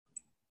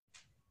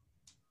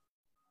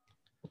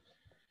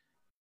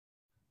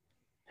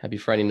Happy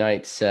Friday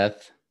night,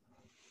 Seth.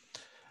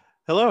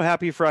 Hello,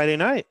 happy Friday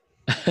night.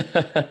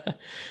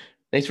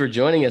 Thanks for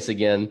joining us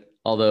again.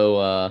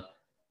 Although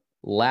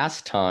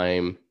last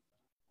time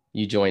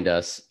you joined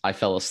us, I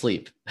fell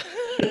asleep.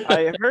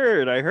 I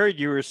heard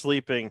you were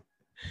sleeping.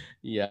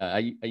 Yeah,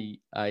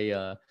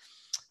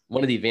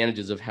 one of the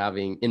advantages of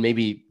having, and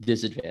maybe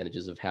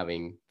disadvantages of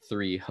having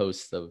three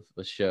hosts of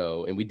a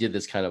show, and we did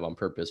this kind of on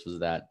purpose,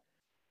 was that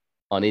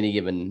on any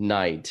given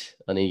night,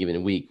 on any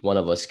given week, one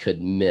of us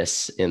could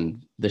miss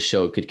and the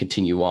show could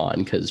continue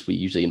on because we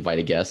usually invite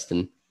a guest.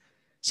 And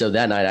so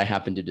that night I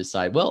happened to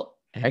decide, well,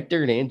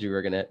 Hector and Andrew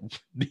are going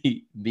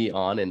to be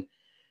on. And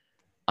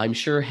I'm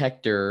sure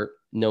Hector,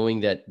 knowing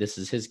that this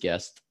is his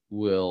guest,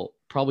 will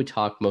probably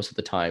talk most of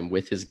the time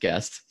with his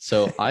guest.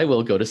 So I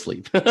will go to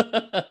sleep.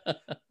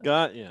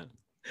 Got you.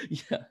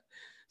 Yeah.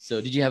 So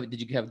did you have a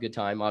good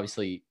time?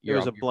 Obviously, It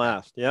was a you're back.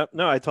 blast. Yep.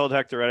 No, I told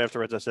Hector right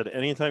afterwards. I said,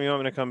 anytime you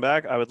want me to come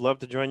back, I would love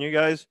to join you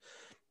guys.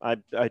 I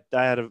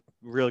had a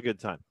really good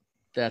time.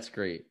 That's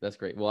great. That's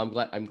great. Well,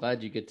 I'm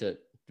glad you get to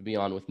be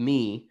on with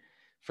me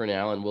for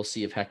now, and we'll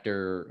see if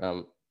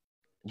Hector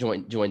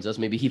joins us.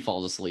 Maybe he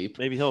falls asleep.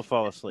 Maybe he'll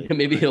fall asleep.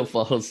 Maybe he'll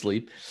fall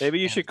asleep. Maybe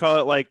you should call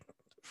it like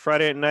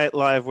Friday Night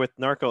Live with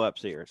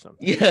narcolepsy or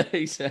something. Yeah,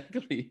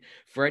 exactly.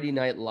 Friday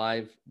Night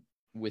Live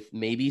with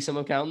maybe some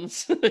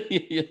accountants.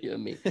 Yeah,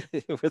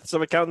 With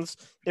some accountants,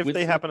 if with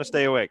they happen to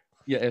stay awake.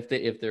 yeah,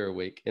 if they're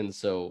awake. And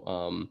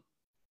so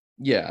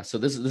yeah, so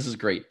this is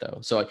great though.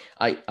 So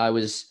we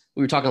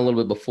were talking a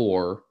little bit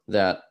before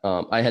that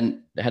I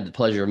hadn't had the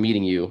pleasure of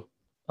meeting you,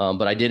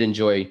 but I did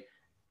enjoy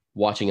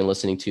watching and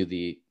listening to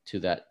the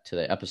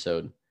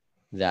episode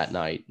that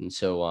night. And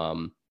so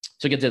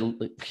I get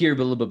to hear a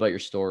little bit about your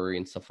story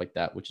and stuff like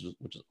that, which is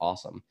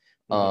awesome.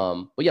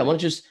 But yeah,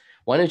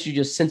 why don't you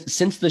just since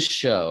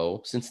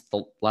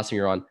the last time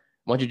you're on,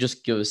 why don't you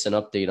just give us an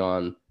update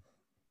on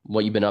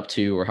what you've been up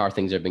to or how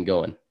things have been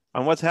going?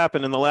 On what's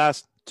happened in the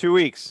last 2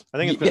 weeks. I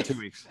think it's been Yeah, 2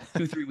 weeks.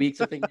 2 3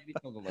 weeks, I think, maybe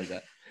something like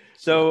that. Yeah.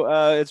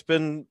 So it's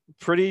been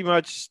pretty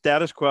much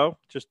status quo,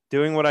 just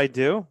doing what I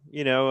do.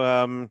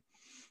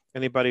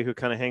 Anybody who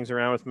kind of hangs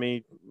around with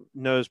me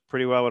knows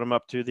pretty well what I'm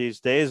up to these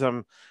days.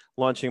 I'm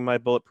launching my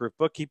bulletproof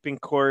bookkeeping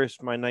course.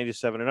 My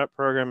 97 and up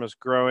program is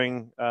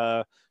growing.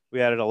 We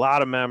added a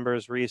lot of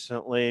members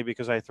recently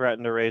because I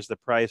threatened to raise the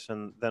price,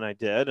 and then I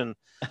did. And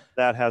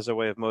that has a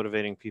way of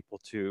motivating people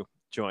to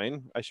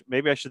join.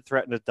 Maybe I should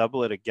threaten to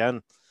double it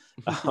again.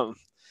 Um,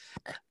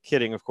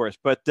 Kidding, of course,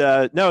 but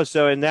no.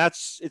 So, and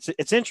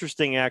it's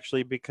interesting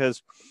actually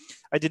because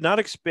I did not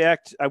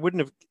expect. I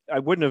wouldn't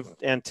have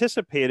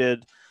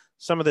anticipated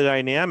some of the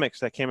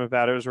dynamics that came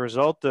about as a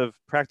result of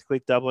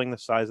practically doubling the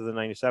size of the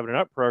 97 and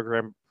up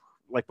program,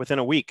 like within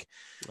a week.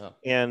 Wow.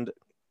 And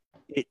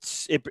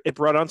it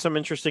brought on some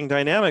interesting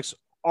dynamics,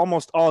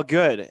 almost all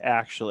good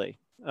actually.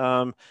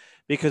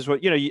 Because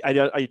you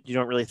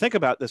don't really think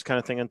about this kind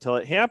of thing until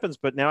it happens.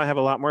 But now I have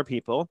a lot more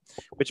people,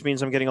 which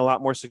means I'm getting a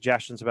lot more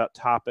suggestions about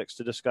topics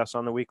to discuss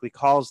on the weekly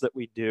calls that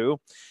we do.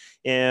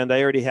 And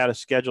I already had a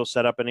schedule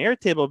set up in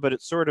Airtable, but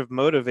it sort of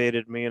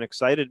motivated me and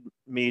excited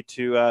me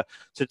to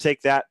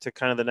take that to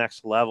kind of the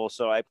next level.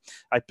 So I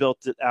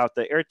built it out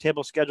the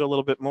Airtable schedule a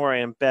little bit more. I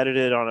embedded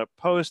it on a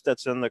post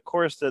that's in the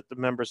course that the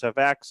members have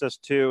access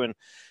to,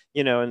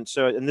 and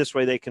so in this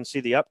way they can see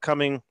the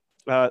upcoming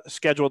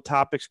scheduled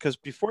topics, because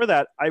before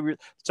that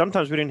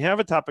sometimes we didn't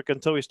have a topic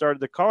until we started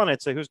the call, and I'd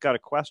say, who's got a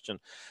question?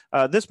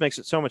 This makes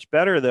it so much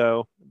better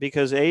though,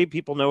 because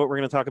people know what we're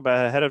going to talk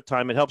about ahead of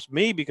time. It helps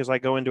me because I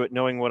go into it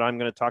knowing what I'm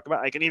going to talk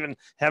about. I can even,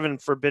 heaven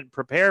forbid,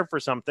 prepare for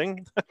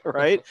something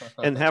right,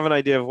 and have an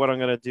idea of what I'm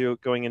going to do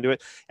going into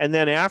it. And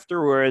then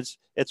afterwards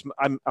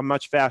I'm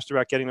much faster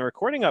about getting the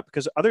recording up,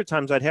 because other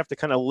times I'd have to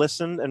kind of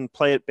listen and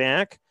play it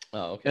back.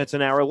 Oh, And okay. it's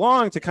an hour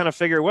long to kind of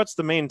figure what's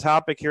the main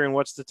topic here and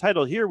what's the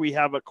title. Here we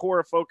have a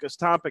core focus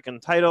topic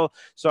and title.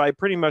 So I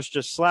pretty much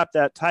just slap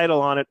that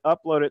title on it,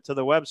 upload it to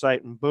the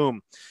website, and boom.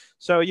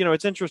 So,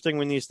 it's interesting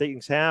when these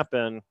things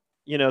happen,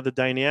 the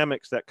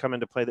dynamics that come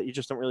into play that you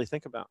just don't really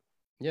think about.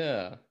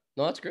 Yeah.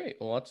 No, that's great.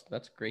 Well,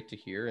 that's great to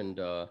hear. And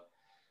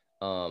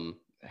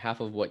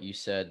half of what you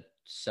said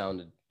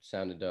sounded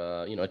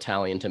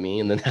Italian to me,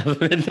 and then half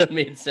of it that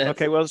made sense.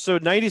 Okay, well, so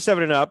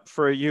 97 and up,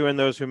 for you and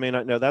those who may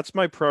not know, that's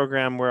my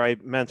program where I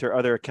mentor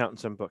other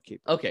accountants and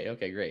bookkeepers.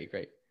 Okay, great.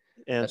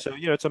 And That's so,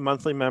 it's a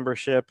monthly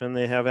membership, and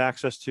they have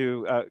access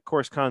to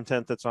course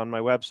content that's on my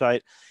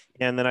website.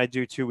 And then I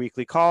do 2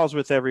 weekly calls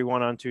with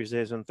everyone on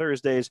Tuesdays and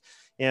Thursdays.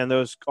 And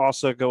those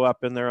also go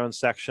up in their own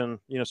section,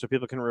 so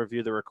people can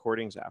review the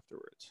recordings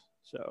afterwards.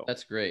 So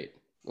that's great.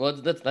 Well,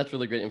 that's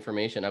really great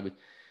information. I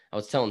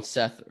was telling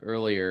Seth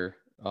earlier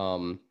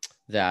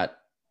that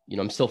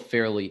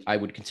I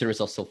would consider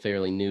myself still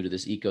fairly new to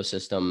this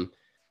ecosystem.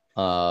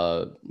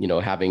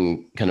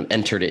 Having kind of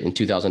entered it in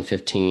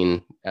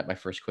 2015 at my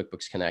first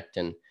QuickBooks Connect.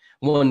 And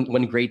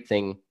one great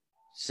thing,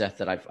 Seth,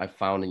 that I've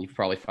found, and you've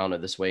probably found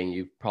it this way, and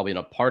you've probably been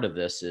a part of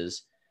this,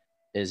 is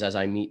as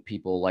I meet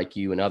people like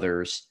you and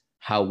others,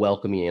 how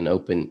welcoming and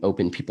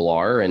open people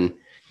are. And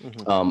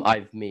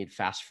I've made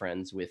fast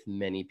friends with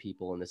many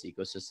people in this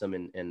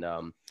ecosystem,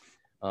 and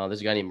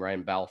There's a guy named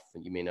Ryan Balfe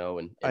that you may know,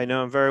 I and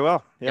know him very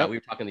well. yeah, Yep. we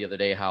were talking the other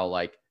day how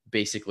like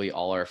basically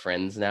all our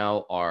friends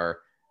now are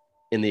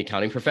in the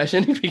accounting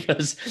profession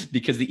because the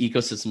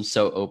ecosystem's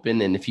so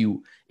open, and if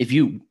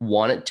you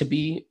want it to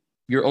be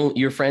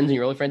your friends and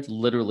your only friends,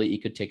 literally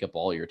it could take up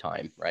all your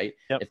time, right?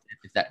 Yep.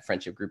 If that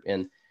friendship group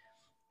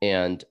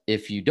and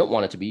if you don't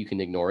want it to be, you can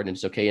ignore it and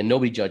it's okay, and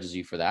nobody judges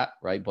you for that,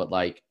 right? But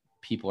like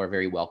people are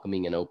very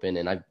welcoming and open,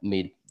 and I've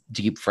made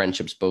deep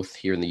friendships both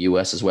here in the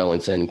US as well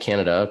as in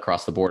Canada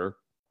across the border,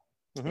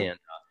 Mm-hmm.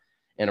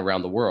 and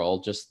around the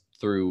world just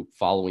through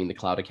following the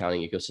cloud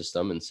accounting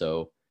ecosystem. And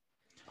so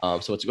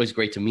it's always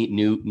great to meet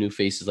new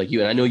faces like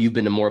you. And I know you've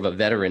been more of a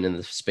veteran in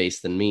the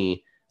space than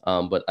me,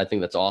 but I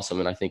think that's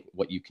awesome. And I think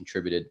what you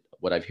contributed,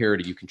 what I've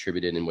heard you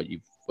contributed, and what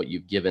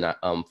you've given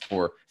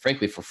for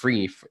frankly for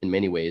free in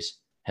many ways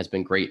has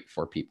been great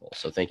for people.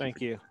 So thank you.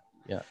 Thank you.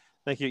 Yeah.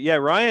 Thank you. Yeah,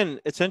 Ryan,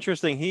 it's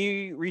interesting.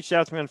 He reached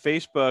out to me on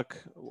Facebook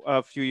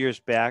a few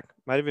years back.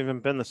 Might have even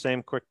been the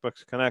same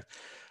QuickBooks Connect.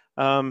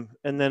 And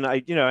then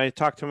I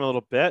talked to him a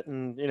little bit,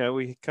 and,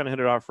 we kind of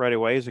hit it off right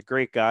away. He's a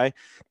great guy.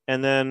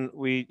 And then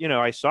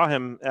I saw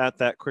him at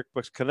that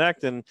QuickBooks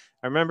Connect, and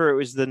I remember it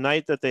was the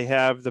night that they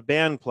have the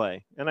band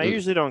play. And I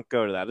usually don't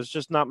go to that. It's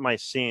just not my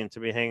scene to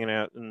be hanging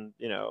out and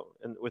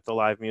with the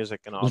live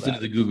music and all Listen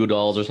that. to the Goo Goo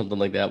Dolls or something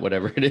like that,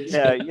 whatever it is.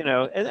 Yeah,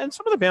 and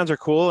some of the bands are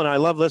cool, and I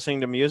love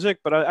listening to music,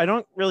 but I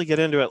don't really get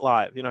into it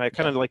live. I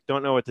kind of like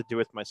don't know what to do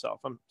with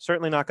myself. I'm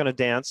certainly not going to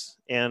dance,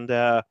 and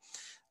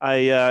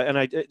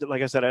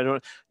like I said, I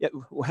don't.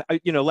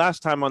 Last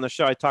time on the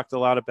show, I talked a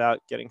lot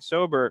about getting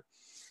sober,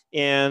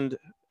 and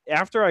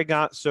after I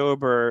got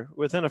sober,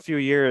 within a few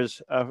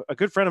years, a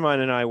good friend of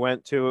mine and I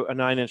went to a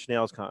Nine Inch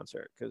Nails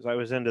concert because I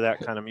was into that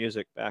kind of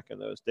music back in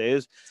those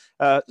days.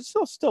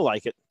 Still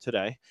like it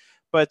today,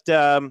 but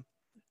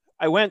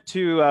I went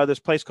to this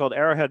place called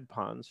Arrowhead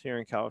Ponds here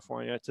in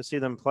California to see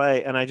them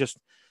play, and I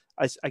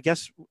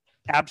guess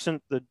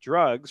absent the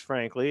drugs,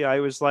 frankly, I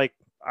was like,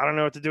 I don't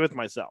know what to do with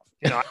myself.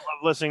 I love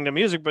listening to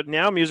music, but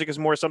now music is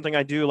more something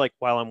I do like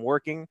while I'm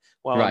working,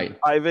 while I'm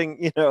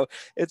driving.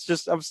 It's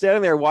just I'm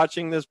standing there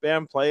watching this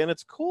band play, and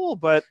it's cool.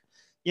 But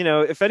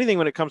if anything,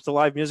 when it comes to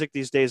live music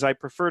these days, I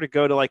prefer to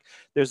go to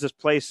there's this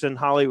place in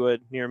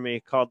Hollywood near me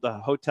called the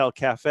Hotel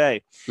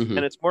Cafe, and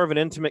it's more of an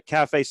intimate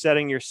cafe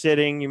setting. You're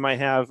sitting, you might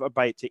have a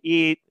bite to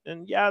eat,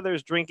 and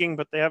there's drinking,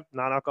 but they have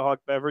non-alcoholic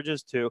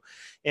beverages too,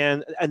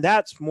 and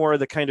that's more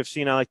the kind of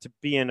scene I like to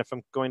be in if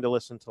I'm going to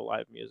listen to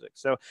live music.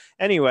 So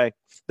anyway,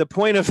 the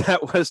point of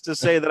that was to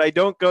say that I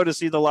don't go to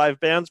see the live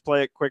bands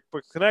play at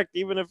QuickBooks Connect,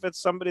 even if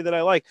it's somebody that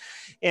I like,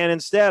 and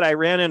instead I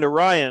ran into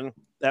Ryan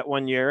that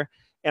one year,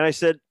 and I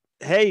said,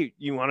 hey,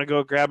 you want to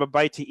go grab a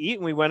bite to eat?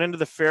 And we went into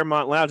the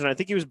Fairmont Lounge, and I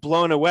think he was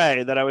blown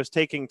away that I was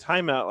taking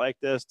time out like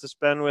this to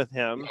spend with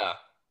him,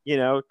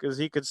 because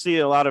he could see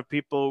a lot of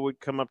people would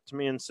come up to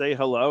me and say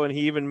hello. And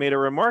he even made a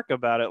remark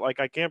about it. Like,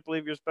 I can't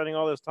believe you're spending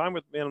all this time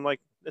with me. And I'm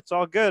like, it's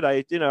all good.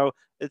 I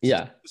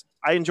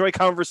enjoy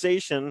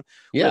conversation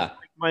with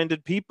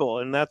like-minded people.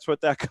 And that's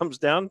what that comes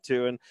down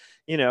to. And,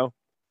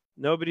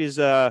 nobody's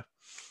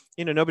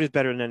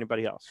better than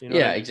anybody else.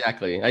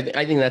 Exactly. I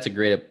think that's a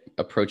great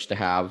approach to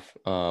have.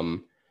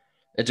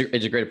 It's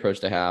a great approach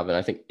to have, and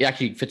I think it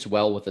actually fits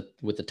well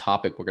with the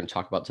topic we're going to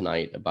talk about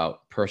tonight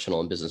about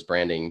personal and business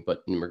branding.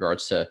 But in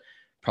regards to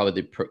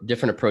probably the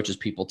different approaches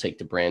people take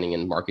to branding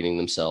and marketing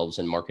themselves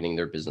and marketing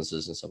their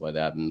businesses and stuff like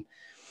that.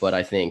 But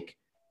I think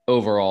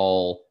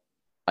overall,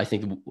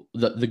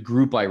 the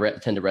group I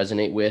tend to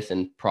resonate with,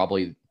 and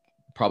probably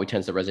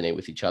tends to resonate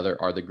with each other,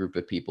 are the group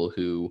of people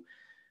who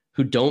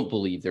don't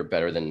believe they're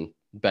better than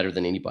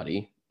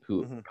anybody,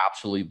 who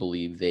absolutely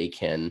believe they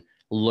can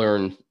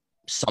learn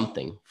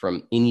something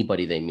from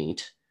anybody they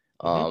meet.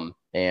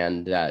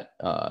 And that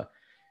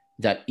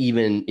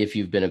even if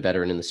you've been a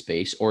veteran in the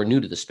space or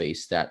new to the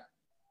space, that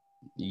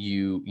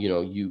you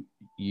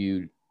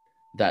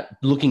that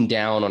looking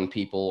down on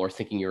people or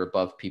thinking you're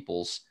above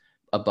people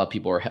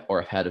or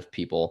ahead of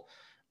people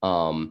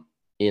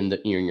in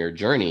your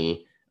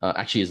journey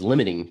actually is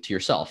limiting to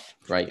yourself,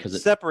 right? Because it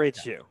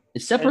separates you.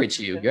 It separates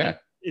you.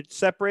 It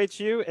separates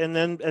you, and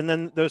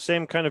then those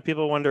same kind of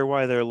people wonder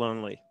why they're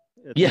lonely.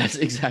 Yes,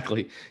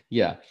 exactly.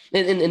 Yeah,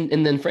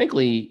 and then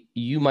frankly,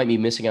 you might be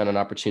missing out on an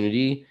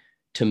opportunity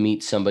to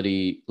meet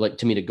somebody, like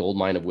to meet a gold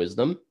mine of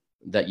wisdom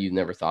that you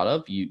never thought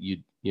of. You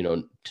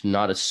to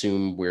not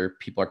assume where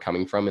people are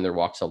coming from in their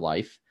walks of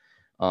life,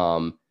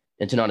 and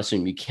to not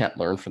assume you can't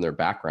learn from their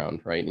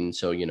background, right? And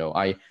so I've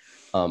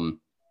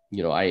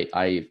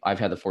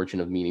had the fortune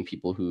of meeting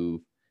people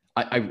who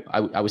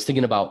I was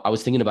thinking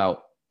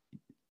about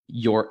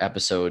your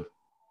episode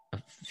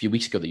a few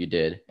weeks ago that you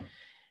did,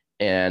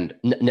 and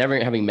never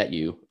having met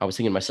you, I was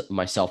thinking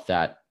myself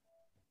that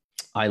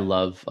I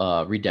love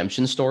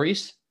redemption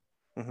stories,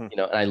 and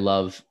I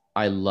love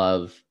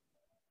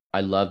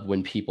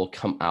when people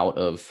come out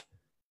of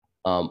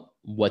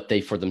what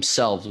they for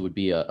themselves would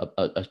be a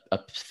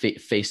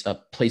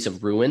place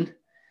of ruin,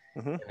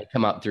 and they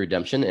come out through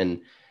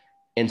redemption.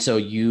 And so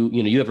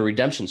you have a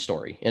redemption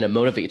story, and it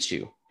motivates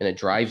you and it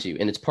drives you,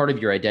 and it's part of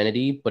your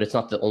identity, but it's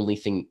not the only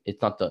thing.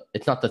 It's not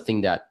the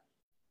thing that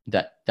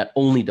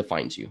only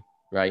defines you,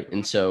 right?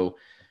 And so,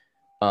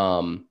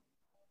 um,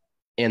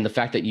 and the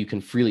fact that you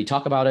can freely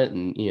talk about it,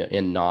 and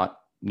and not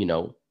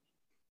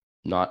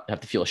have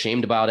to feel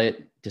ashamed about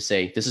it, to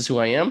say this is who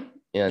I am,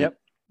 and Yep.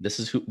 this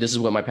is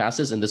what my past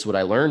is, and this is what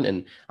I learned,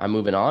 and I'm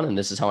moving on, and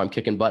this is how I'm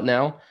kicking butt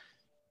now,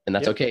 and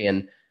that's Yep. okay.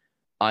 And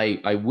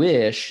I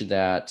wish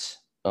that,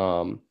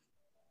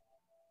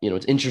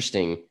 it's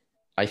interesting.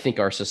 I think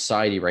our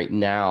society right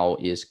now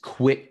is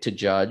quick to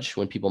judge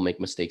when people make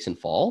mistakes and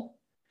fall,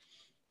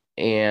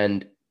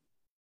 and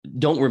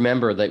don't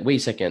remember that, wait a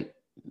second,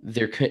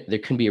 there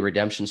can be a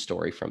redemption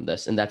story from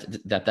this, and that's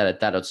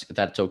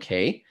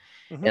okay.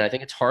 Hmm. And I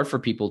think it's hard for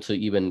people to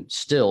even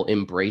still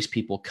embrace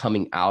people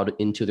coming out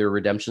into their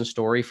redemption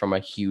story from a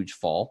huge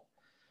fall,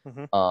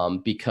 Hmm.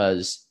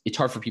 because it's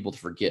hard for people to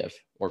forgive,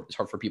 or it's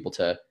hard for people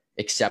to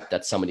accept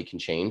that somebody can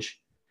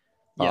change.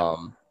 Yeah.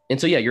 And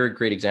so, yeah, you're a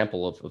great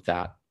example of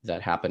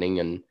that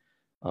happening.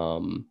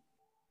 Um,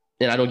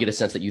 and I don't get a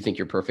sense that you think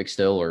you're perfect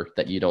still, or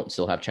that you don't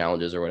still have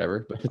challenges or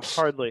whatever. But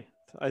Hardly.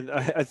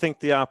 I think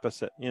the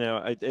opposite.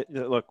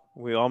 Look,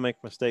 we all make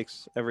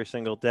mistakes every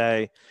single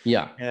day,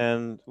 yeah,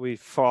 and we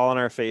fall on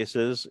our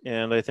faces.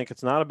 And I think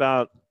it's not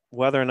about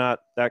whether or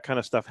not that kind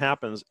of stuff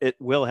happens. It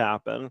will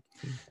happen.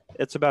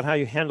 It's about how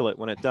you handle it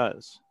when it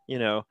does.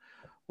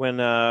 When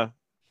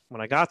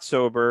I got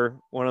sober,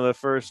 one of the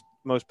first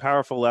most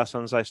powerful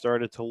lessons I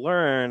started to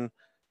learn,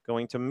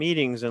 going to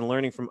meetings and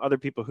learning from other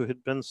people who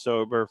had been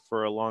sober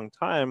for a long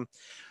time,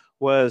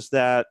 was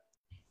that,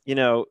 you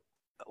know,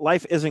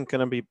 life isn't going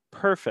to be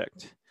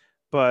perfect.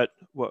 But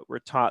what we're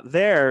taught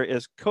there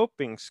is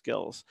coping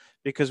skills,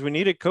 because we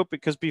needed cope.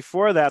 Because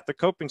before that, the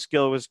coping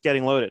skill was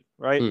getting loaded,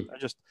 right?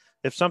 mm,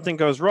 If something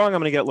goes wrong,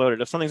 I'm going to get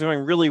loaded. If something's going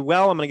really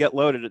well, I'm going to get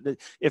loaded.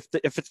 If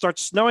it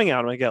starts snowing out,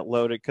 I'm going to get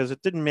loaded, because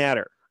it didn't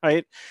matter,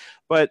 right?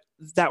 But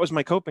that was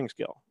my coping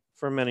skill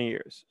for many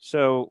years.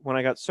 So when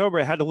I got sober,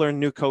 I had to learn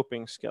new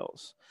coping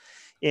skills.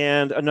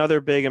 And another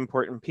big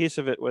important piece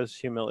of it was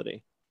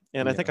humility.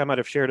 And I think yeah, I might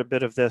have shared a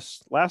bit of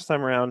this last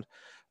time around.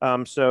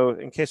 So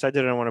in case I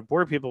didn't, I want to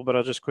bore people, but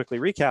I'll just quickly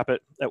recap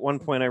it. At one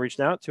point, I reached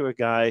out to a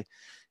guy,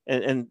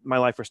 and my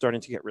life was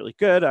starting to get really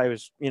good. I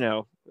was,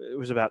 it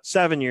was about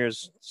 7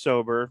 years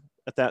sober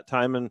at that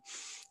time. And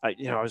I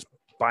was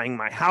buying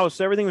my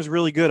house. Everything was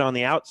really good on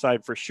the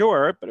outside for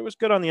sure, but it was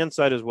good on the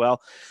inside as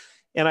well.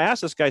 And I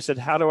asked this guy, I said,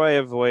 how do I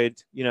avoid,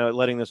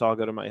 letting this all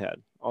go to my head?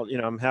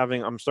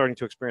 I'm starting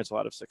to experience a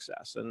lot of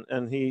success.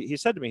 And he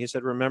said to me, he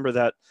said, remember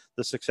that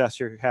the success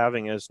you're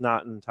having is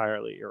not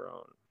entirely your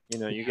own.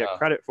 You get yeah.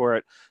 credit for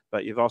it,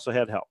 but you've also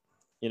had help,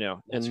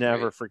 and That's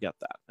never great. forget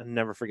that, and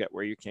never forget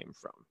where you came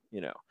from.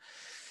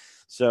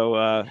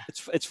 So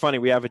it's funny.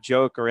 We have a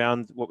joke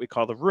around what we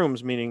call the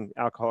rooms, meaning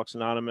Alcoholics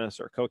Anonymous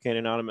or Cocaine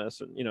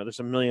Anonymous, and there's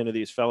a million of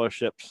these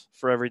fellowships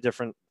for every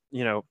different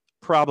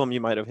problem you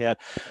might have had.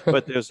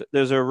 But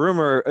there's a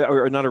rumor,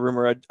 or not a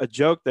rumor, a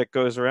joke that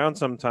goes around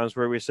sometimes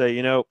where we say,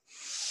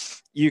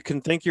 you can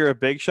think you're a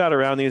big shot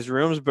around these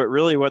rooms, but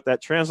really what that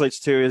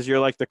translates to is you're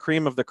like the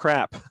cream of the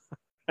crap.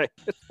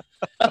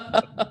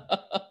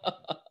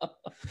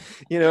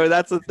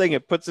 That's the thing.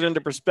 It puts it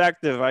into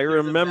perspective. I You're the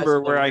best remember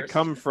and the where I worst.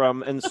 come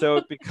from, and so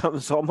it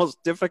becomes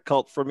almost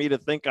difficult for me to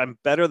think I'm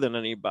better than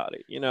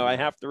anybody. I Yeah.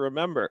 have to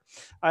remember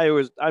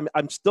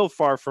I'm still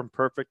far from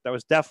perfect. I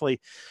was definitely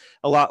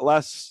a lot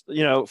less,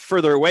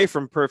 further away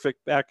from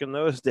perfect back in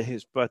those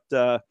days. But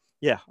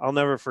yeah, I'll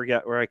never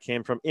forget where I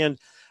came from. And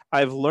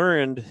I've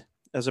learned,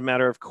 as a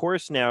matter of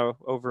course,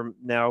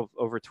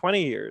 over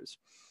 20 years,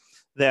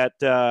 that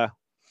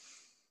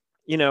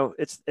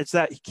it's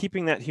that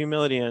keeping that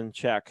humility in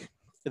check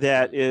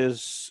that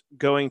is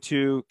going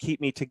to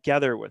keep me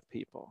together with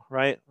people,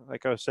 right?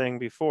 Like I was saying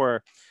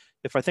before,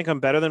 if I think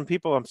I'm better than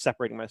people, I'm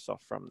separating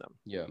myself from them.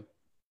 Yeah.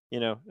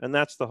 And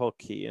that's the whole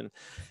key. And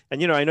I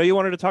know you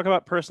wanted to talk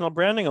about personal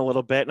branding a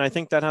little bit, and I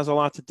think that has a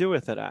lot to do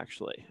with it,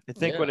 actually. I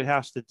think what Yeah. it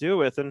has to do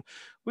with, and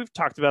we've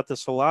talked about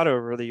this a lot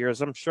over the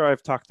years. I'm sure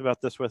I've talked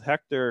about this with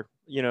Hector,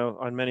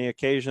 on many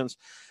occasions,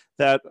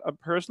 that a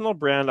personal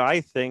brand,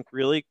 I think,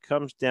 really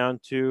comes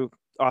down to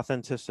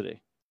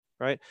authenticity,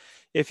 right?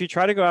 If you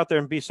try to go out there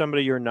and be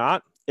somebody you're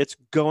not, it's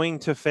going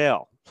to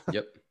fail,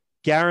 Yep.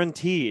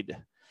 guaranteed.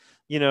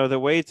 The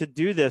way to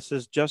do this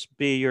is just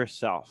be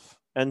yourself,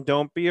 and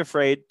don't be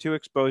afraid to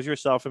expose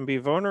yourself and be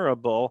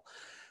vulnerable.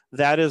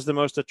 That is the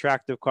most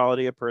attractive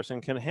quality a person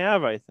can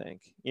have, I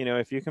think.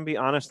 If you can be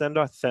honest and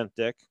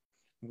authentic,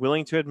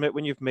 willing to admit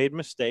when you've made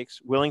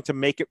mistakes, willing to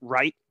make it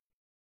right,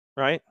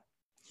 right?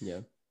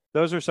 Yeah.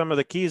 Those are some of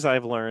the keys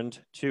I've learned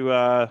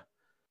to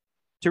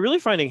really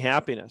finding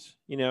happiness.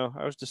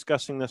 I was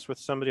discussing this with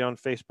somebody on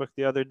Facebook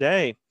the other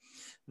day,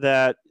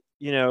 that,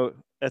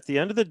 at the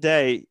end of the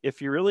day,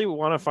 if you really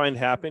want to find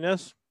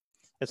happiness,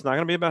 it's not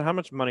going to be about how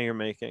much money you're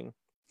making.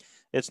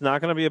 It's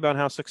not going to be about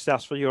how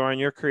successful you are in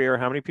your career,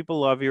 how many people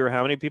love you, or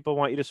how many people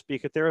want you to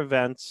speak at their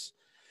events.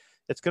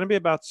 It's going to be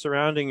about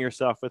surrounding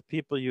yourself with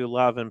people you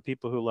love and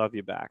people who love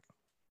you back.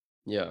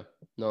 Yeah.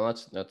 No,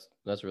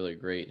 that's really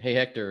great. Hey,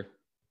 Hector,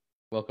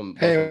 welcome.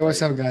 Hey, Welcome, what's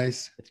buddy. up,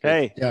 guys? It's great to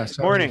Hey, see Yeah, you.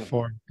 sorry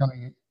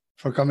morning.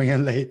 for coming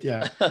in late.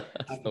 Yeah, I have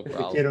to No put the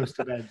problem. kiddos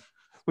to bed.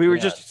 We were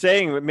Yeah. just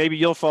saying maybe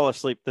you'll fall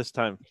asleep this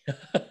time.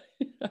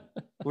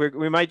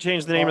 We might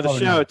change the name of the Oh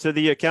show no! to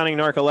the Accounting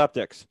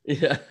Narcoleptics.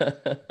 Yeah.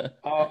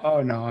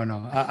 Oh no!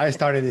 No! I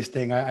started this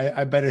thing.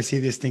 I better see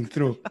this thing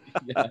through.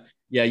 Yeah.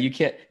 Yeah. You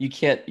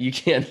can't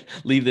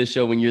leave this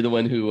show when you're the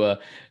one who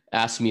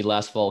asked me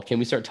last fall, can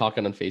we start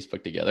talking on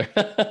Facebook together?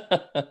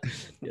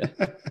 Yeah.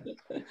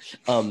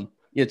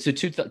 Yeah. So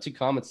two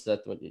comments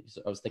that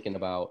I was thinking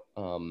about.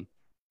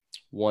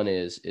 One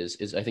is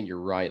I think you're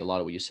right. A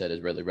lot of what you said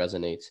is really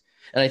resonates.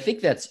 And I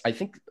think when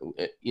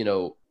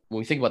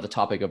we think about the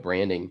topic of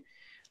branding,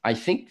 I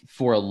think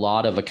for a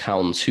lot of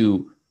accountants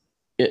who,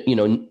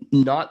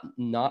 not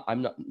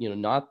I'm not,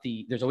 not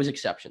there's always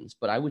exceptions,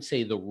 but I would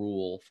say the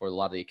rule for a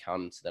lot of the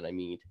accountants that I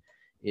meet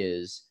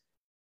is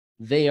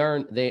they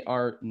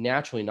are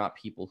naturally not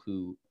people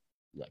who,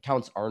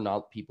 accountants are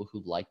not people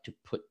who like to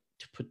put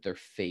their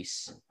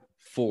face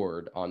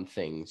forward on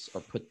things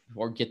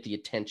or get the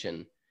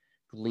attention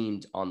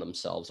gleamed on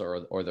themselves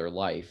or their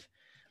life.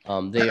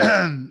 They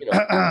are,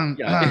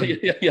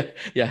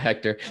 yeah,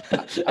 Hector.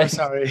 I'm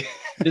sorry.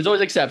 There's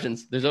always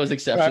exceptions.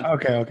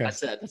 Okay.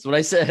 That's what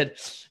I said.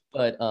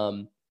 But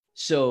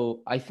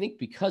so I think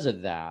because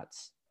of that,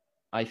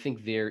 I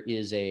think there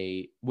is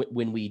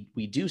when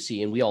we do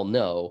see, and we all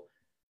know,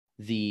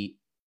 the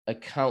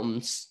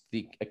accountants,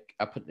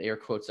 I put the air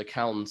quotes,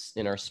 accountants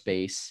in our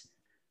space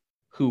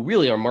who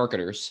really are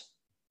marketers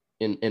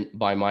in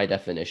by my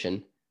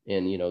definition.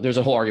 And, there's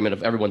a whole argument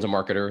of everyone's a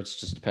marketer. It's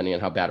just depending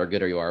on how bad or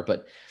good you are.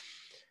 But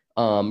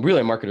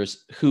really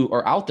marketers who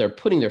are out there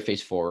putting their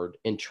face forward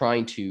and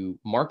trying to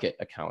market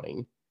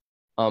accounting.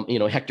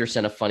 Hector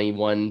sent a funny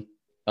one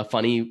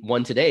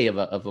today of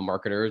a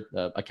marketer,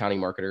 accounting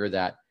marketer,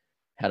 that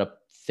had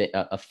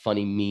a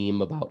funny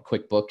meme about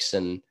QuickBooks,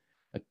 and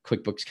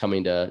QuickBooks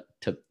coming to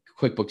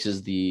QuickBooks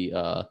is the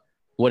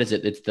what is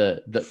it? It's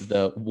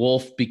the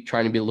wolf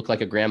trying to look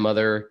like a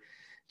grandmother,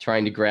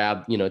 trying to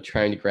grab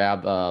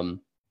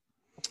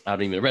I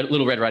don't even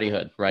Little Red Riding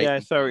Hood, right? Yeah, I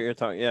saw what you're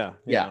talking.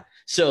 Yeah.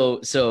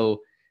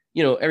 So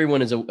everyone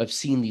have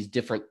seen these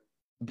different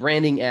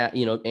branding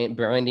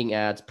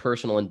ads,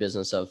 personal and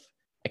business, of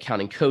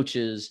accounting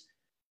coaches,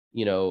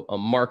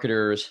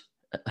 marketers.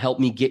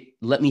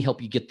 Let me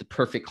help you get the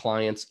perfect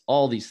clients.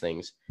 All these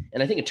things,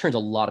 and I think it turns a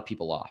lot of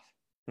people off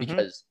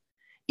because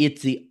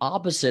it's the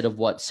opposite of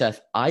what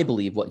Seth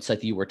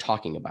you were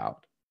talking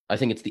about. I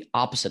think it's the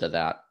opposite of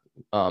that.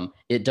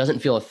 It doesn't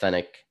feel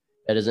authentic.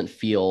 It doesn't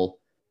feel.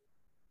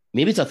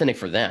 Maybe it's authentic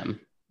for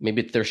them.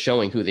 Maybe they're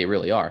showing who they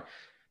really are,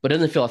 but it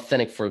doesn't feel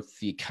authentic for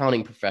the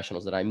accounting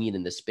professionals that I meet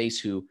in this space,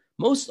 who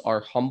most are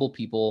humble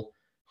people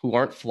who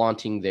aren't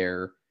flaunting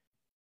their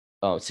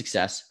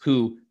success,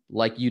 who,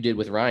 like you did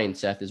with Ryan,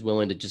 Seth, is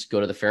willing to just go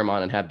to the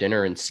Fairmont and have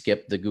dinner and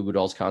skip the Goo Goo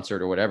Dolls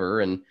concert or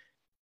whatever and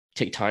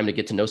take time to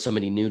get to know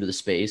somebody new to the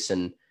space.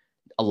 And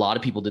a lot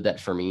of people did that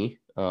for me.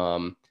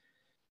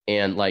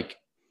 And like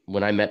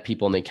when I met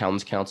people in the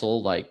Accountants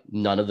Council, like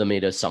none of them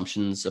made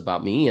assumptions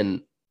about me,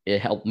 and it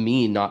helped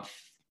me not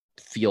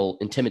feel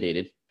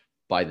intimidated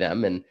by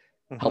them, and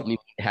helped me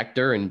meet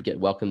Hector and get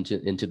welcomed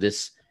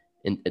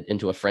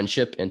into a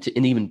friendship, and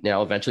even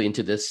now eventually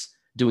into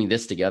doing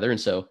this together.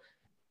 And so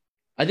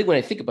I think when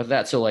I think about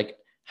that, so like,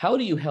 how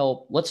do you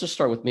help? Let's just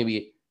start with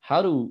maybe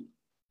what do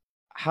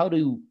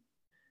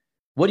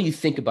you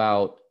think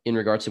about in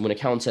regards to when an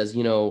accountant says,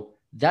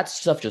 that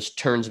stuff just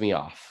turns me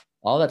off.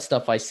 All that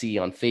stuff I see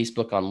on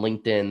Facebook, on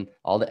LinkedIn,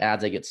 all the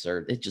ads I get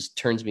served, it just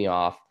turns me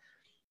off.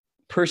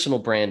 Personal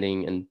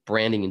branding and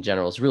branding in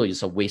general is really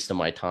just a waste of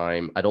my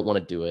time. I don't want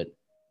to do it.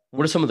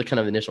 What are some of the kind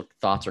of initial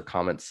thoughts or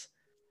comments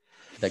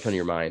that come to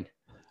your mind?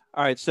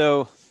 All right.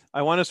 So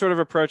I want to sort of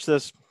approach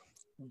this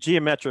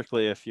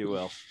geometrically, if you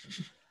will,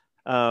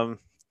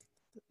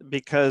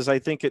 because I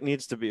think it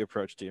needs to be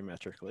approached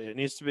geometrically. It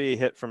needs to be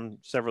hit from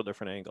several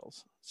different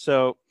angles.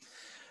 So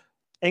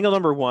angle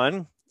number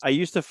one, I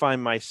used to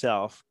find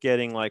myself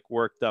getting like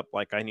worked up,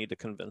 like I need to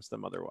convince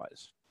them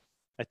otherwise.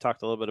 I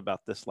talked a little bit about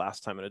this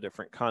last time in a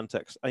different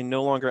context.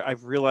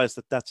 I've realized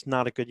that that's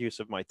not a good use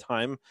of my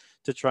time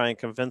to try and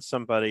convince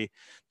somebody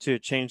to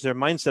change their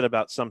mindset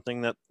about something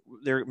that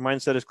their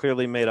mindset is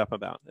clearly made up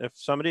about. If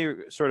somebody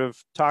sort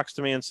of talks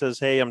to me and says,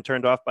 hey, I'm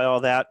turned off by all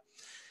that,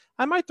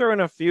 I might throw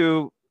in a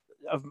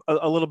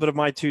little bit of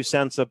my 2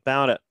 cents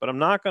about it, but I'm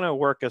not going to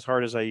work as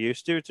hard as I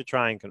used to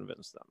try and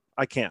convince them.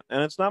 I can't.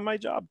 And it's not my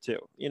job to,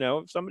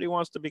 if somebody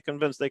wants to be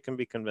convinced, they can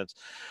be convinced,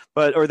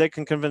 or they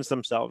can convince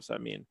themselves. I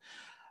mean,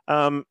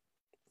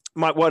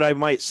 what I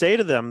might say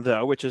to them,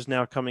 though, which is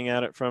now coming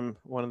at it from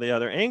one of the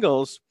other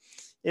angles,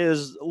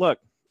 is, look,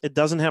 it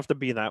doesn't have to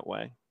be that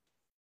way.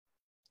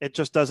 It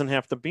just doesn't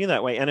have to be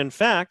that way. And in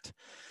fact,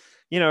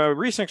 a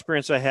recent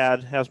experience I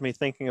had has me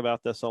thinking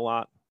about this a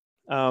lot.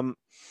 The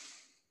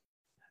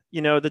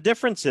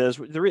difference is,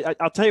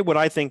 I'll tell you what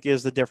I think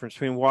is the difference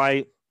between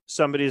why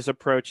somebody's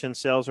approach in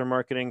sales or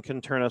marketing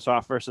can turn us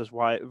off versus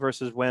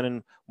when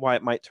and why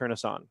it might turn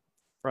us on.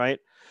 right?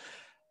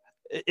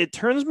 It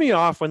turns me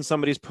off when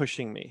somebody's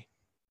pushing me.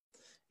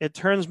 It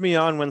turns me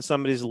on when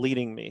somebody's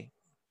leading me.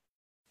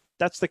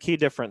 That's the key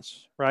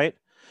difference, right?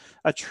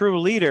 A true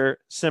leader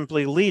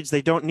simply leads.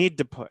 They don't need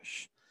to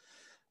push.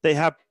 They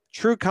have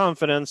true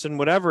confidence in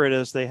whatever it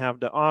is they have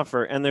to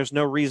offer, and there's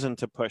no reason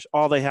to push.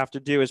 All they have to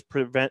do is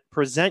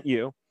present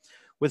you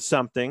with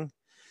something,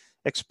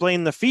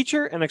 explain the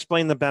feature, and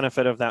explain the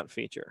benefit of that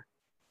feature,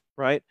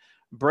 right?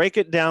 Break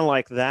it down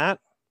like that,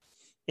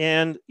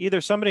 and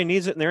either somebody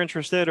needs it and they're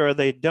interested or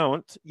they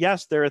don't.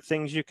 Yes, there are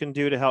things you can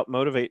do to help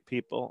motivate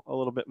people a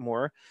little bit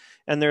more,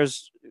 and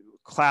there's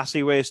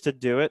classy ways to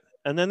do it,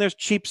 and then there's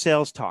cheap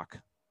sales talk,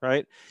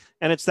 right?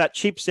 And it's that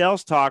cheap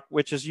sales talk,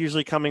 which is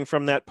usually coming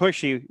from that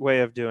pushy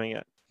way of doing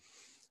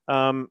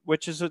it,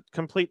 which is a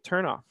complete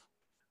turnoff,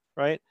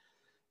 right?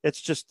 It's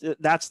just,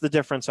 that's the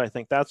difference. I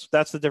think that's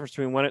the difference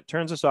between when it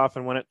turns us off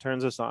and when it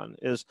turns us on,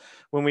 is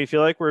when we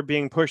feel like we're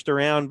being pushed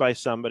around by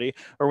somebody,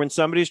 or when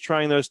somebody's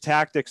trying those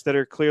tactics that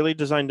are clearly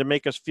designed to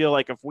make us feel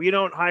like if we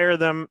don't hire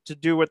them to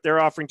do what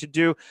they're offering to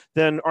do,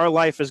 then our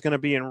life is going to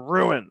be in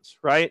ruins,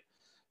 right?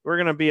 We're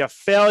going to be a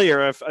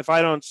failure if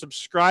I don't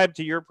subscribe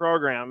to your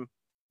program.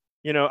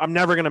 I'm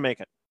never going to make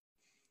it.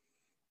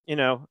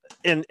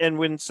 And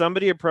when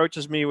somebody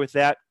approaches me with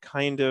that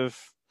kind of,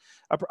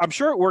 I'm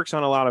sure it works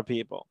on a lot of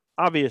people.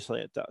 Obviously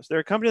it does. They're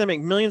a company that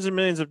make millions and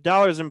millions of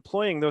dollars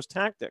employing those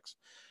tactics,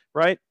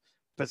 right?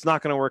 But it's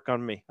not going to work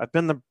on me. I've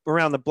been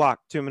around the block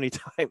too many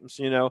times,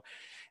 and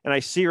I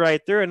see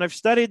right through it, and I've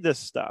studied this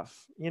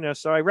stuff,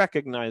 so I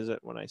recognize it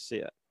when I see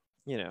it.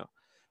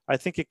 I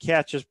think it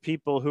catches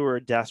people who are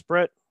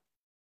desperate,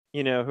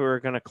 who are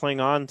going to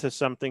cling on to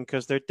something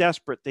because they're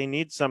desperate. They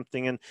need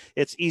something. And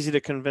it's easy to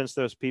convince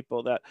those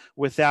people that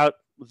without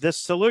this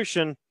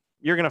solution,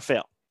 you're going to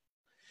fail.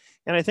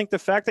 And I think the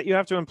fact that you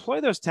have to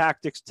employ those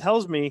tactics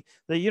tells me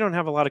that you don't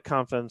have a lot of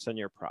confidence in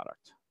your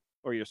product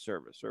or your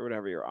service or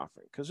whatever you're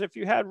offering. Because if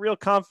you had real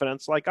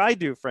confidence, like I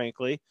do,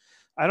 frankly,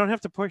 I don't have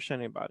to push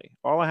anybody.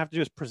 All I have to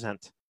do is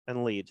present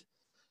and lead.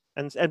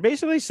 And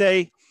basically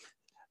say,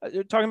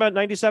 talking about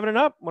 97 and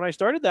up, when I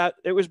started that,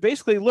 it was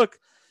basically, look,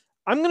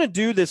 I'm going to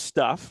do this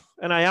stuff.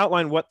 And I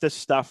outlined what this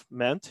stuff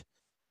meant.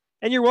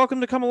 And you're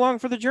welcome to come along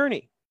for the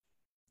journey.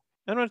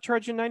 I'm going to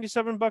charge you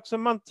 $97 a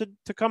month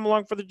to come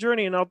along for the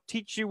journey. And I'll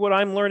teach you what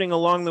I'm learning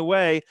along the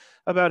way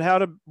about how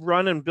to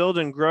run and build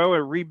and grow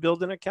and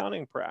rebuild an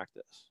accounting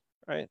practice.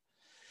 Right.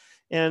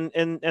 And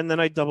then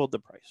I doubled the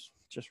price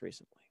just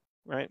recently.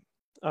 Right.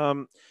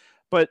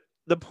 But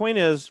the point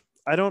is,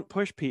 I don't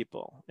push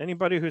people.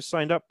 Anybody who's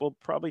signed up will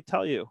probably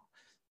tell you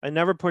I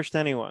never pushed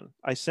anyone.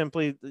 I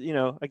simply,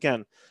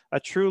 again, a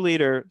true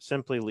leader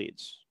simply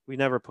leads. We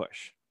never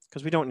push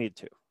because we don't need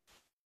to.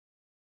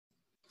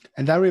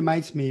 And that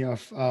reminds me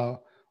of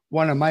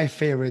one of my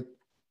favorite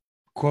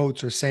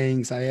quotes or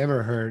sayings I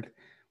ever heard,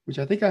 which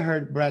I think I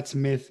heard Brad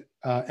Smith,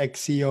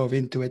 ex-CEO of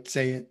Intuit,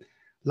 say it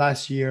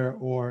last year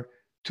or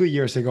 2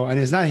 years ago. And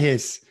it's not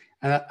his.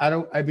 And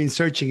I've been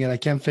searching it. I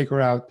can't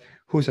figure out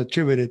who's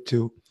attributed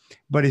to,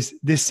 but it's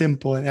this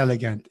simple and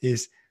elegant: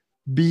 is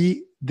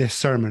be the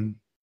sermon.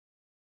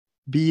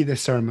 Be the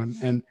sermon.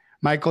 And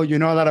Michael, you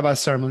know a lot about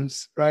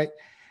sermons, right?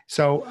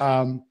 So,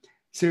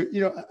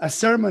 a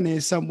sermon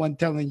is someone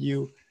telling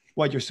you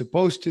what you're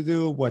supposed to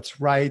do,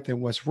 what's right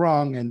and what's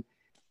wrong. And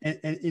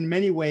in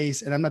many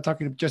ways, and I'm not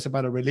talking just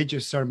about a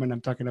religious sermon,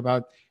 I'm talking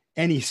about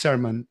any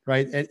sermon,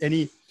 right?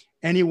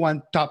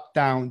 Anyone top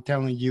down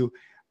telling you,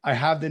 I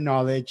have the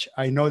knowledge,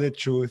 I know the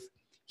truth,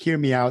 hear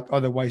me out,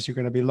 otherwise you're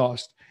going to be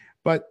lost.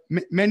 But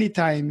many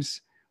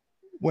times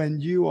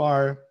when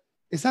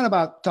it's not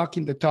about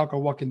talking the talk or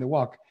walking the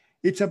walk.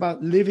 It's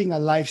about living a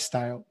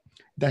lifestyle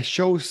that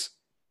shows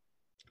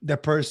the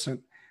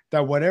person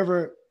that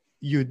whatever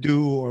you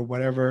do or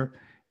whatever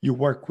you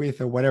work with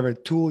or whatever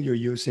tool you're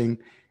using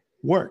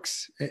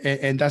works.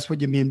 And that's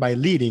what you mean by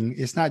leading.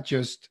 It's not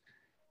just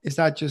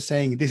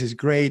saying this is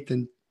great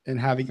and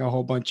having a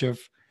whole bunch of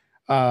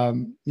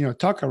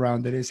talk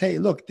around it. Is, hey,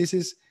 look, this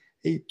is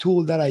a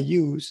tool that I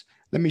use.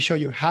 Let me show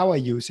you how I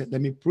use it.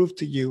 Let me prove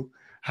to you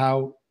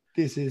how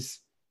this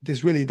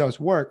really does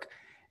work.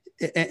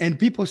 And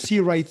people see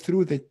right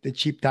through the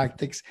cheap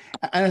tactics.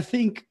 And I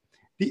think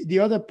the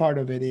other part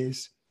of it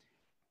is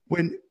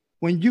when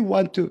you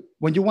want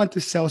to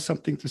sell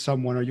something to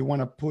someone or you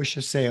want to push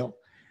a sale,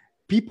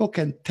 people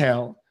can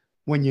tell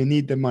when you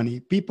need the money.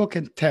 People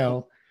can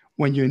tell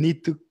when you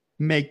need to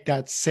make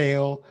that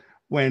sale,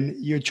 when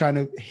you're trying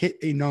to hit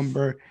a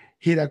number,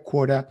 hit a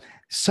quota.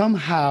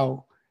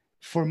 Somehow,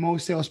 for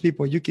most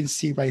salespeople, you can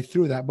see right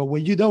through that. But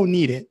when you don't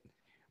need it,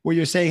 where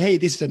you're saying, hey,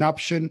 this is an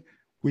option,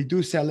 we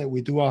do sell it,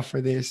 we do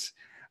offer this,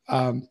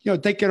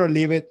 take it or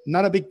leave it,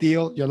 not a big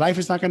deal. Your life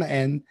is not going to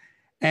end.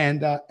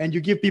 And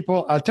you give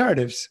people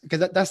alternatives,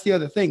 because that's the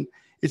other thing.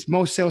 It's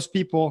most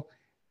salespeople,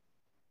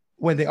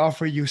 when they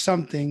offer you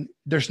something,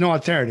 there's no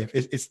alternative.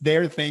 It's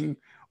their thing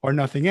or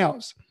nothing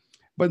else.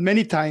 But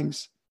many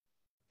times,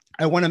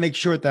 I want to make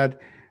sure that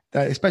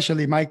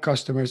especially my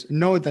customers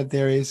know that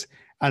there is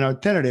an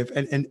alternative.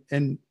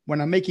 And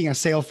when I'm making a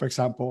sale, for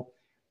example,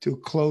 to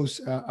close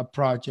a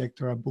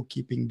project or a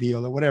bookkeeping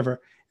deal or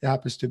whatever it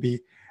happens to be,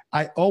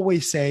 I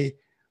always say,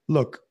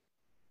 look,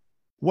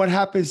 what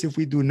happens if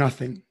we do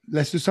nothing?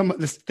 Let's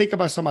think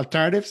about some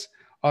alternatives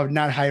of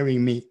not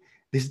hiring me.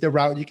 This is the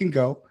route you can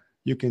go.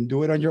 You can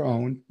do it on your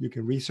own. You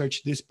can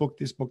research this book,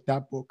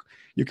 that book.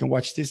 You can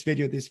watch this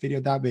video,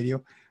 that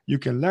video. You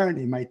can learn.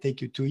 It might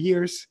take you 2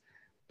 years,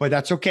 but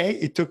that's okay.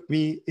 It took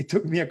me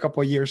a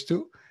couple of years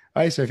too.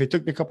 All right. So if it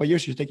took me a couple of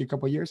years, it should take you a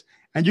couple of years,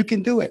 and you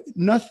can do it.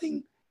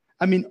 Nothing.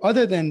 I mean,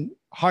 other than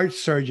heart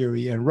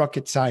surgery and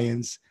rocket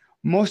science,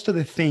 most of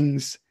the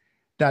things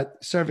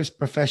that service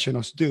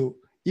professionals do,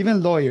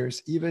 even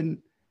lawyers,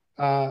 even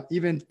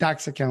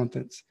tax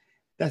accountants,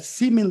 that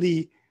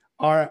seemingly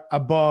are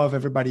above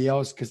everybody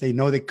else because they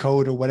know the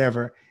code or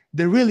whatever,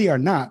 they really are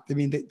not. I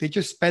mean, they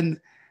just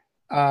spend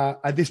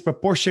a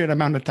disproportionate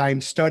amount of time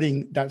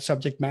studying that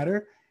subject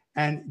matter,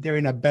 and they're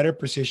in a better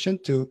position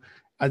to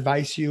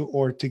advise you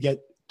or to get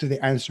to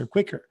the answer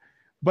quicker.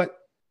 But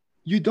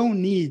you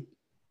don't need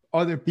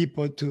other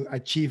people to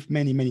achieve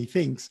many, many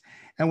things.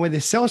 And when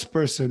the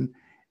salesperson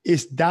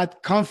is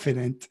that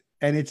confident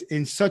and it's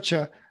in such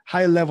a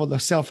high level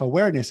of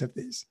self-awareness of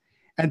this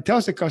and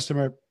tells the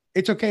customer,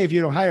 it's okay if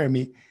you don't hire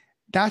me,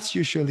 that's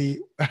usually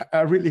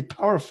a really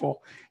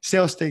powerful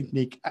sales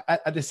technique.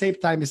 At the same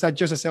time, it's not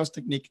just a sales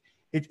technique,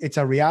 it's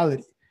a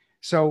reality.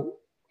 So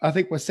I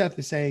think what Seth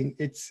is saying,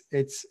 it's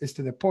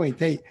to the point.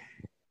 Hey,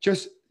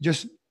 just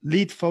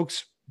lead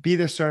folks, be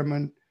the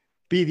sermon,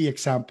 be the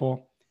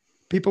example.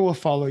 People will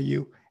follow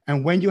you.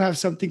 And when you have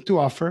something to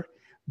offer,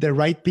 the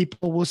right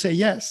people will say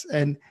yes.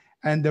 And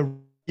the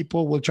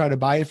people will try to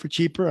buy it for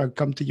cheaper and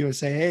come to you and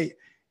say, hey,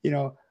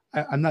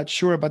 I'm not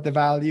sure about the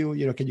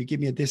value. Can you give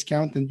me a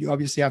discount? And you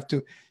obviously have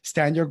to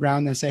stand your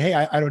ground and say, hey,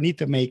 I don't need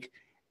to make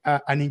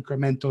an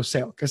incremental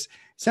sale. Because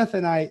Seth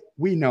and I,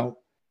 we know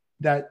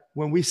that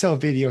when we sell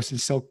videos and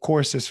sell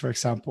courses, for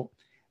example,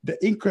 the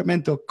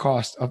incremental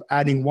cost of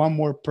adding one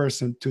more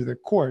person to the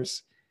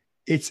course,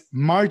 it's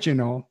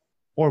marginal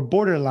or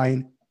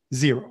borderline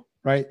zero,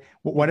 right?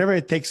 Whatever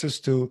it takes us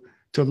to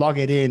log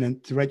it in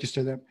and to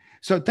register them.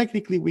 So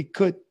technically we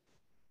could,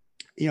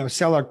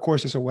 sell our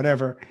courses or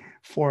whatever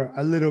for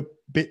a little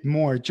bit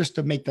more just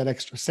to make that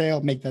extra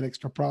sale, make that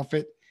extra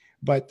profit.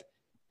 But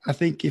I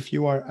think if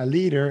you are a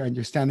leader and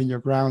you're standing your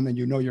ground and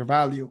you know your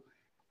value,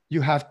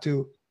 you have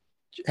to,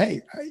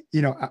 hey,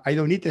 I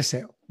don't need the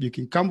sale. You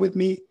can come with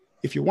me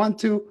if you want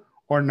to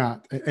or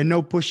not, and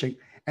no pushing.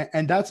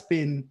 And that's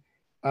been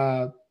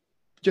that's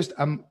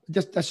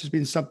just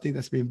been something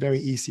that's been very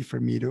easy for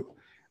me to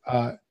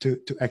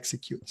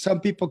execute.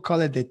 Some people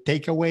call it the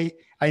takeaway.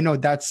 I know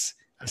that's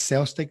a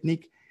sales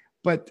technique,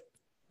 but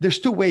there's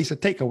two ways of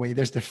takeaway.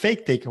 There's the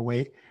fake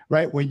takeaway,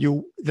 right? When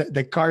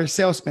the car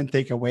salesman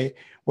takeaway,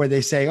 where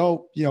they say,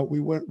 oh,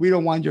 we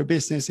don't want your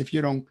business if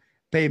you don't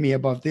pay me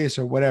above this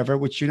or whatever,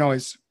 which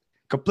is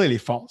completely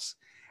false.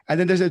 And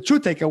then there's a true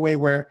takeaway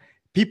where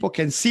people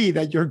can see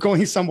that you're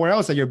going somewhere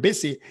else and you're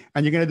busy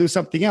and you're going to do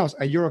something else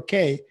and you're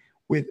okay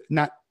with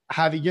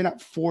you're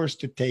not forced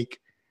to take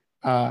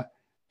the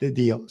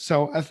deal.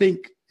 So I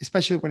think,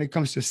 especially when it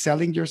comes to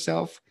selling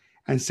yourself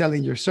and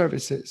selling your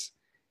services,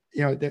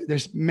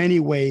 there's many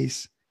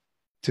ways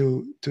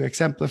to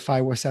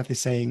exemplify what Seth is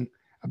saying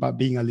about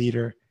being a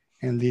leader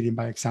and leading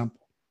by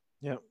example.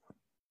 Yeah,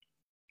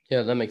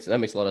 that makes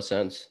a lot of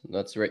sense.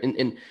 That's right.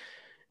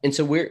 And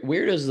so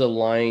where does the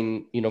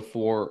line,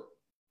 for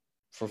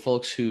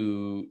folks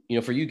who,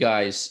 for you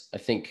guys, I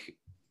think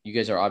you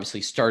guys are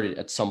obviously started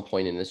at some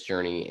point in this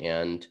journey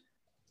and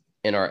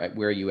are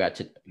where you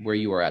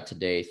are at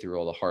today through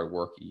all the hard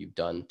work you've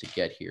done to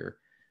get here.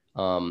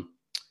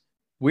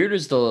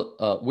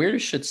 Where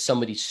should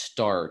somebody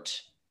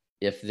start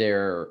if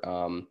they're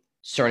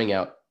starting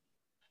out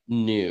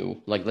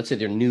new? Like, let's say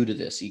they're new to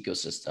this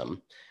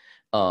ecosystem.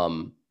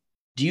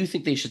 Do you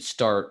think they should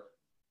start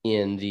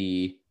in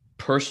the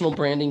personal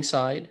branding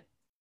side,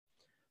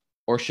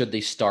 or should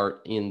they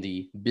start in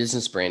the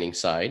business branding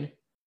side?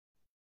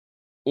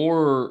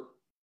 Or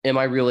am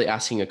I really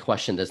asking a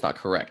question that's not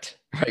correct,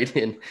 right?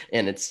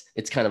 And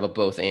it's kind of a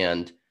both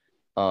and.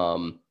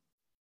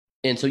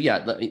 And so,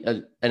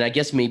 and I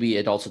guess maybe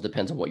it also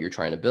depends on what you're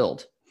trying to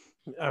build.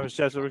 That was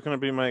going to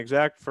be my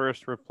exact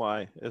first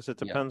reply, is it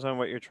depends on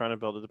what you're trying to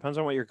build. It depends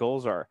on what your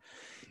goals are.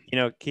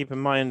 Keep in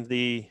mind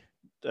the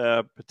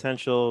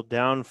potential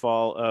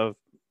downfall of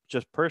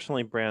just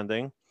personally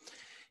branding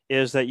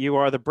is that you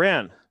are the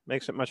brand.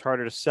 Makes it much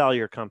harder to sell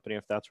your company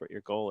if that's what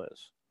your goal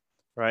is,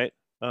 right?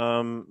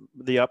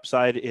 The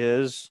upside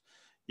is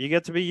you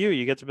get to be you.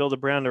 You get to build a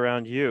brand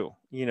around you,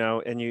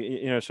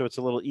 and so it's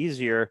a little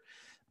easier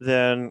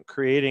than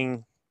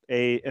creating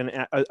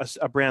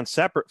a brand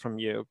separate from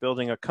you,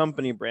 building a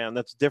company brand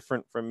that's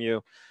different from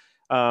you.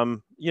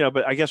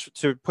 But I guess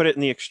to put it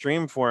in the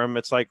extreme form,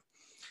 it's like,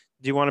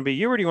 do you want to be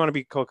you or do you want to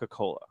be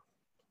Coca-Cola?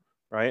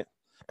 Right?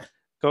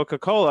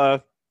 Coca-Cola,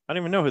 I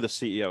don't even know who the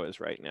CEO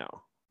is right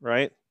now,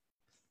 right?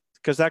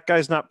 Because that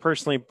guy's not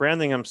personally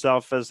branding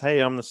himself as, hey,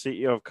 I'm the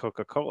CEO of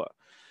Coca-Cola,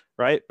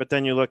 right? But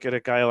then you look at a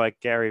guy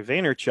like Gary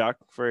Vaynerchuk,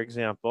 for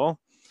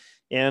example,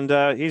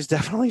 And he's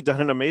definitely done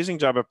an amazing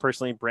job of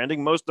personally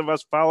branding. Most of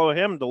us follow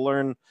him to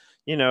learn,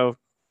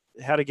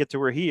 how to get to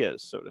where he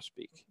is, so to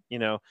speak,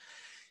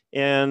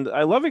 And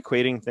I love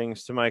equating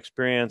things to my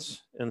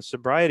experience in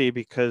sobriety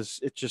because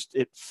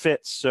it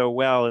fits so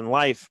well in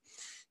life.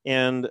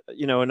 And,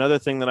 another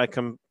thing that I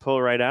can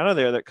pull right out of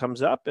there that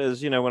comes up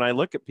is, when I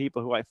look at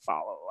people who I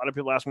follow, a lot of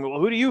people ask me,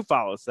 well, who do you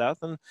follow,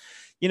 Seth? And,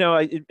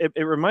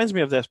 it reminds me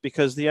of this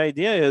because the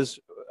idea is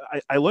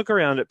I look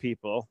around at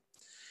people,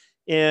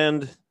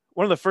 and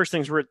one of the first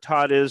things we're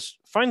taught is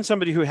find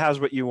somebody who has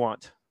what you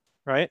want,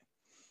 right?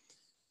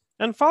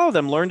 And follow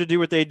them, learn to do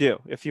what they do.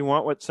 If you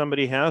want what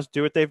somebody has,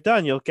 do what they've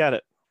done, you'll get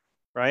it,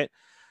 right?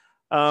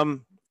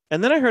 And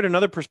then I heard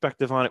another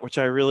perspective on it, which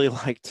I really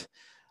liked,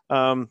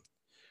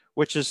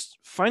 which is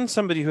find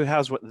somebody who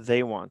has what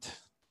they want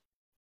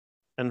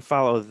and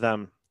follow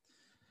them,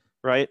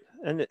 right?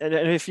 And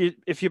if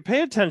you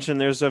pay attention,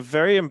 there's a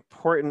very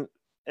important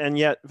and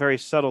yet very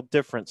subtle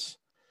difference,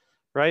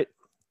 right?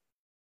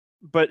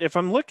 But if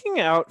I'm looking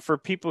out for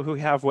people who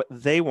have what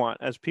they want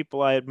as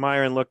people I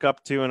admire and look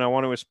up to and I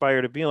want to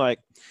aspire to be like,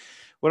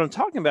 what I'm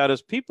talking about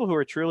is people who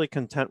are truly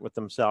content with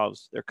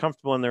themselves. They're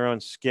comfortable in their own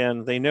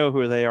skin. They know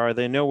who they are.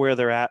 They know where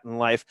they're at in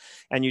life.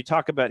 And you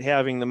talk about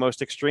having the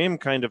most extreme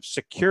kind of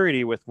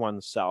security with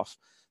oneself.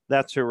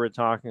 That's who we're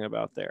talking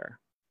about there.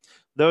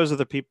 Those are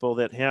the people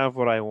that have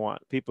what I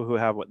want, people who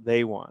have what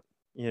they want,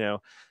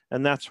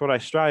 and that's what I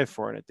strive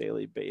for on a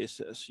daily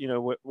basis.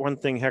 One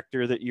thing,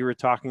 Hector, that you were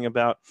talking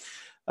about,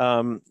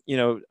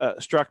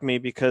 struck me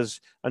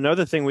because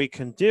another thing we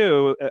can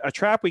do, a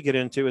trap we get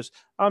into is,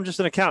 I'm just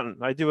an accountant.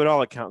 I do what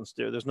all accountants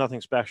do. There's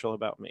nothing special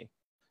about me.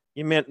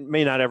 You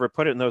may not ever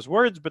put it in those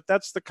words, but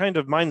that's the kind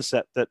of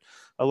mindset that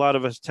a lot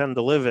of us tend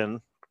to live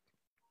in.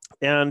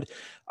 And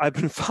I've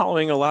been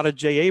following a lot of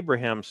Jay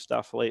Abraham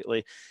stuff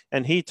lately,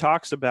 and he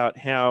talks about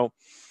how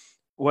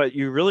what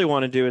you really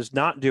want to do is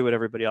not do what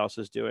everybody else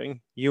is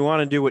doing. You want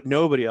to do what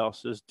nobody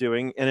else is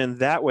doing. And in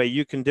that way,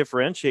 you can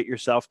differentiate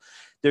yourself.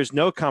 There's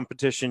no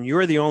competition.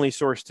 You're the only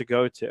source to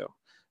go to.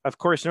 Of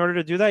course, in order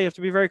to do that, you have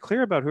to be very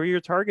clear about who you're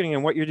targeting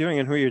and what you're doing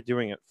and who you're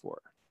doing it for.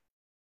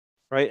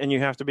 Right. And you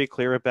have to be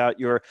clear about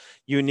your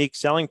unique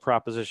selling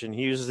proposition.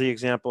 He uses the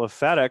example of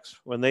FedEx.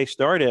 When they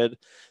started,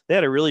 they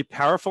had a really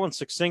powerful and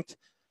succinct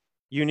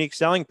unique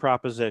selling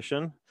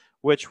proposition,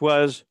 which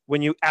was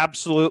when you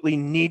absolutely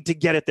need to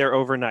get it there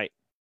overnight.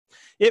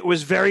 It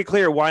was very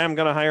clear why I'm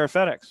going to hire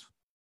FedEx.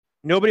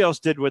 Nobody else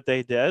did what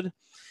they did.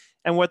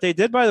 And what they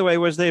did, by the way,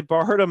 was they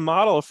borrowed a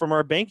model from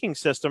our banking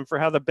system for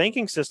how the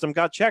banking system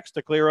got checks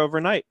to clear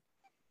overnight.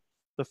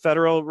 The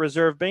Federal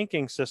Reserve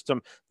banking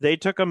system. They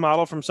took a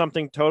model from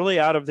something totally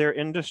out of their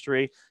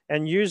industry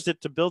and used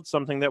it to build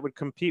something that would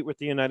compete with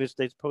the United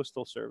States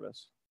Postal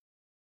Service.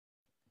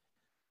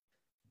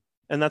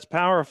 And that's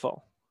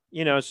powerful.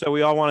 So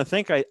we all want to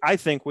think, I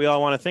think we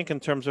all want to think in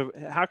terms of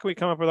how can we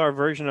come up with our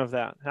version of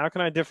that? How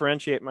can I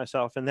differentiate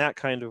myself in that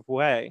kind of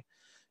way?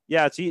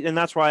 Yeah, and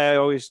that's why I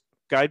always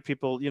guide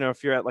people,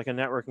 if you're at like a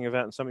networking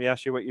event and somebody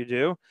asks you what you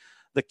do,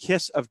 the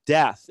kiss of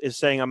death is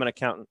saying I'm an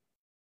accountant.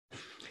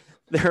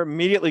 They're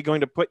immediately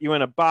going to put you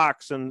in a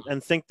box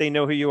and think they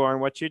know who you are and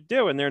what you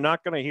do. And they're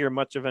not going to hear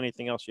much of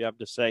anything else you have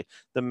to say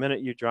the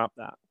minute you drop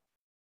that.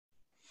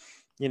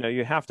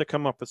 You have to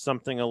come up with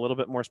something a little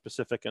bit more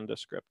specific and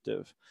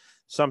descriptive,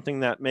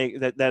 something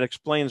that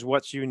explains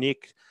what's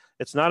unique.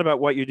 It's not about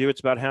what you do,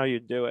 it's about how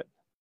you do it.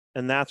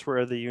 And that's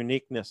where the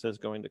uniqueness is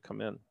going to come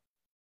in.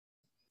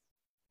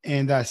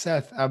 And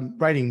Seth, I'm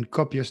writing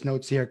copious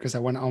notes here because I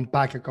want to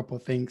unpack a couple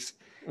of things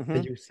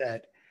that you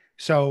said.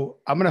 So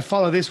I'm going to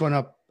follow this one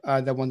up,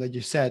 the one that you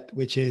said,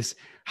 which is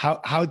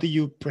how do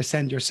you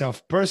present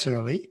yourself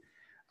personally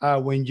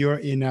when you're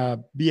in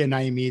a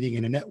BNI meeting,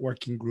 in a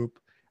networking group,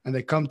 and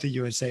they come to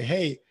you and say,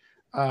 hey,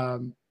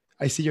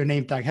 I see your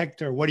name tag,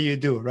 Hector. What do you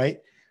do,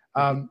 right?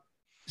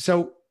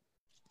 So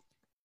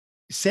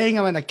saying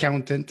I'm an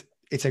accountant,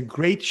 it's a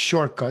great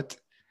shortcut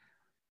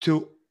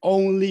to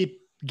only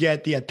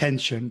get the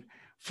attention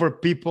for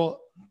people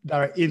that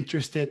are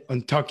interested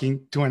in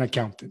talking to an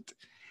accountant.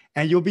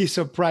 And you'll be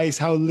surprised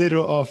how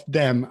little of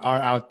them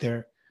are out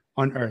there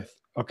on earth,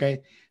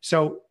 okay?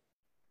 So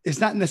it's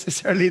not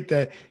necessarily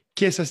the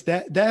kiss of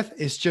death.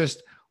 It's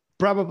just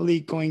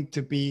probably going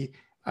to be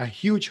a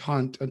huge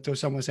hunt until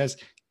someone says,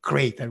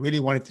 great, I really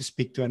wanted to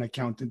speak to an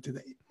accountant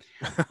today.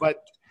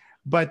 but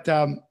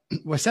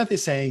what Seth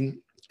is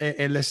saying,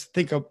 and let's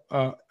think of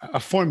a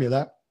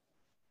formula,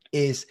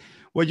 is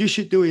what you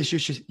should do is you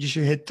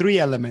should hit three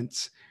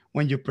elements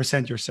when you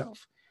present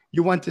yourself.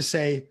 You want to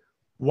say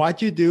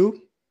what you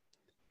do,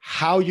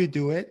 how you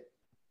do it,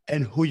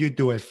 and who you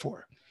do it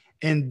for.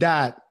 And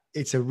that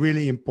it's a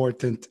really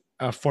important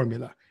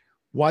formula.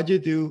 What you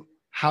do,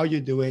 how you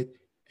do it,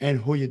 and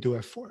who you do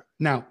it for.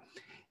 Now,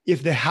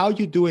 if the how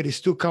you do it is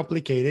too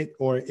complicated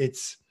or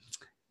it's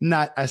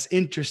not as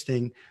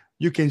interesting,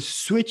 you can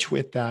switch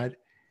with that.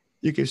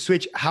 You can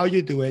switch how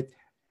you do it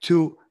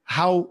to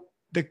how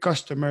the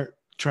customer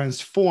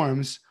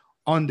transforms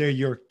under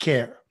your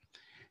care.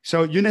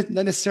 So you not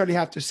necessarily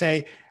have to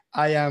say,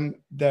 I am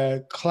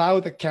the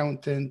cloud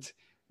accountant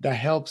that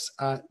helps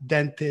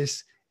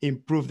dentists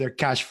improve their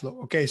cash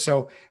flow. Okay,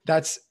 so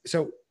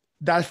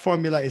that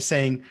formula is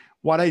saying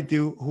what I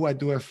do, who I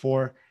do it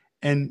for,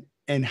 and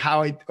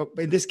how I.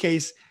 In this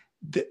case,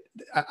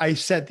 I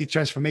set the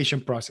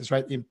transformation process,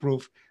 right?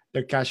 Improve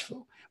their cash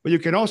flow. But you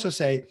can also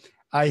say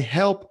I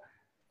help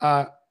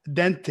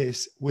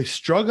dentists with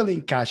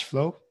struggling cash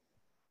flow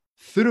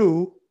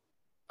through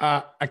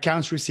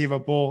accounts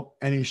receivable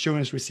and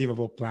insurance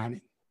receivable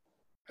planning.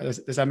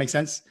 Does that make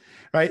sense?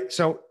 Right.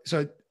 So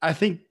I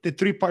think the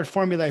 3-part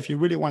formula, if you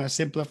really want to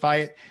simplify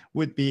it,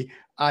 would be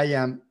I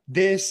am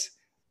this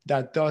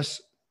that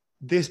does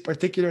this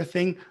particular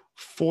thing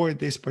for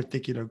this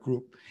particular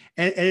group.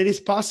 And it is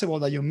possible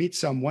that you meet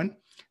someone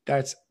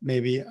that's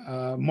maybe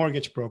a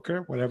mortgage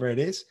broker, whatever it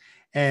is,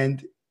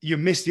 and you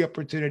miss the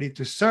opportunity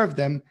to serve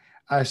them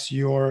as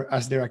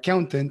their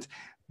accountant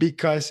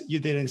because you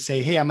didn't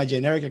say, hey, I'm a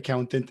generic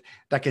accountant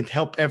that can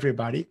help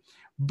everybody.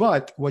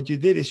 But what you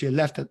did is you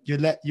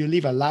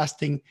leave a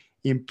lasting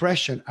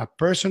impression, a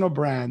personal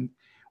brand,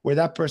 where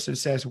that person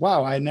says,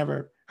 wow, I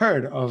never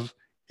heard of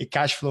a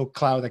cash flow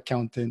cloud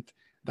accountant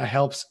that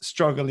helps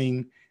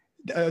struggling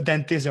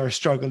dentists are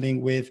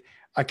struggling with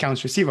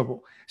accounts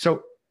receivable.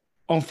 So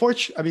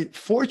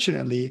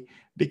fortunately,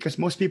 because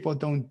most people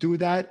don't do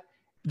that,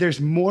 there's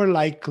more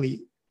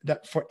likely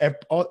that for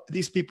all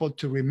these people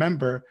to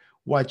remember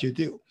what you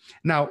do.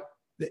 Now,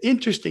 the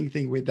interesting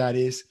thing with that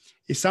is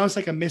it sounds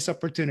like a missed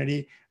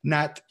opportunity,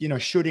 not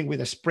shooting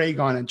with a spray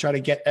gun and try to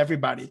get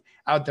everybody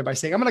out there by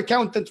saying I'm an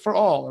accountant for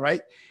all,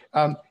 right?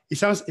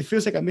 It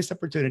feels like a missed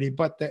opportunity,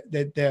 but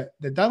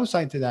the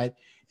downside to that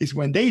is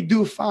when they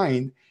do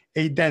find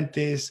a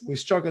dentist with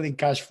struggling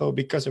cash flow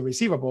because of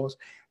receivables,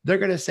 they're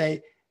going to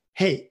say,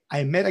 hey,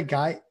 I met a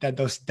guy that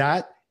does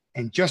that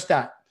and just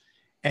that.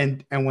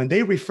 And when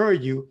they refer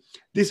you,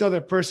 this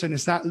other person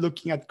is not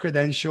looking at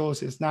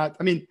credentials.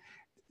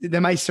 They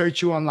might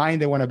search you online.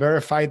 They want to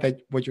verify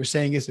that what you're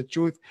saying is the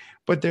truth,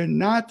 but they're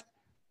not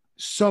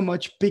so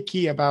much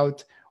picky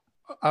about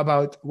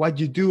what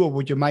you do or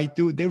what you might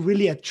do. They're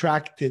really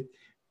attracted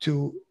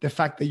to the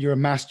fact that you're a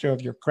master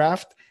of your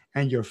craft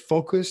and you're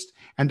focused.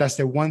 And that's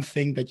the one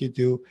thing that you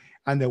do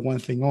and the one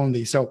thing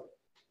only. So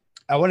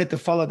I wanted to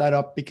follow that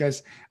up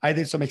because I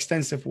did some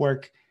extensive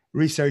work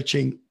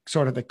researching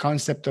sort of the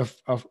concept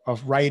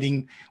of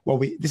writing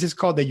this is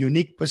called the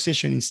unique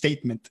positioning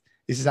statement.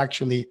 This is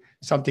actually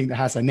something that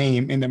has a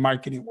name in the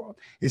marketing world.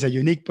 It's a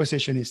unique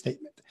positioning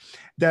statement.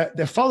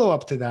 The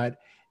follow-up to that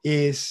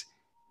is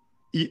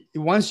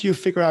once you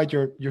figure out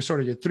your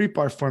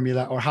 3-part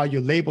formula or how you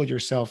label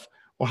yourself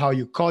or how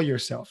you call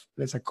yourself,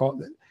 let's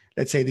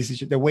say this is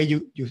the way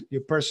you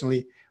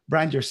personally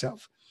brand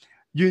yourself.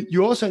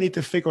 You also need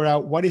to figure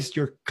out what is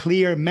your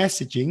clear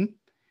messaging.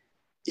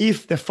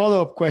 If the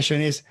follow-up question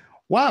is,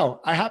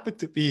 wow, I happen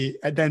to be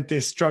a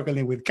dentist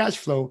struggling with cash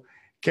flow,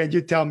 can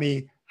you tell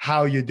me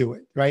how you do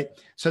it, right?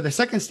 So the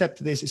second step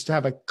to this is to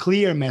have a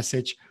clear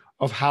message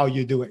of how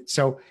you do it.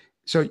 So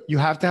you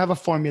have to have a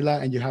formula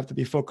and you have to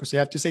be focused. You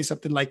have to say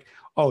something like,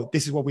 oh,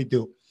 this is what we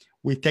do.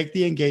 We take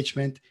the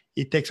engagement.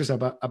 It takes us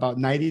about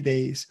 90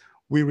 days.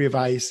 We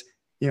revise,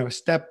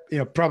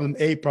 problem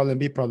A, problem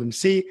B, problem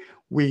C.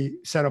 We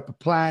set up a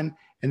plan.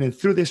 And then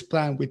through this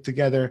plan, we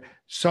together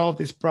solve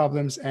these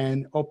problems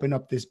and open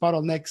up these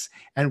bottlenecks.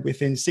 And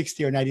within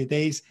 60 or 90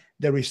 days,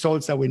 the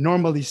results that we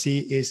normally see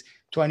is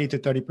 20 to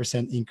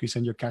 30% increase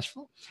on your cash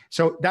flow.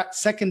 So that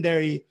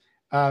secondary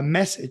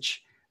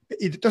message,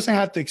 it doesn't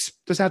have to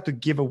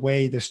give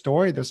away the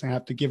story. It doesn't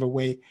have to give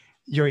away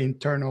your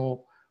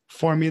internal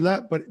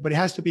formula, but it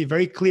has to be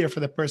very clear for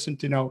the person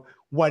to know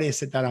what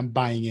is it that I'm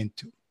buying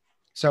into.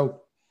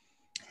 So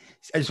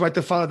I just want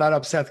to follow that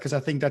up, Seth, because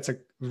I think that's a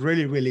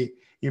really, really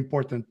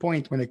important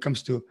point when it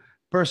comes to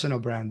personal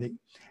branding.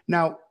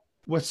 Now,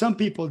 what some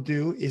people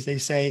do is they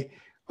say,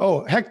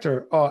 oh,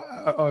 Hector,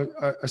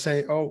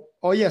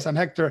 yes, I'm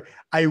Hector.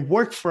 I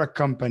work for a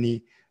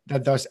company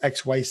that does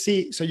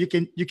XYZ. So you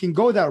can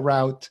go that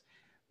route,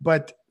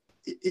 but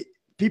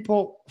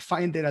people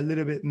find it a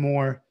little bit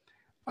more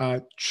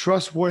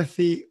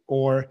trustworthy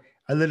or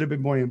a little bit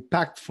more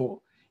impactful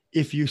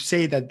if you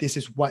say that this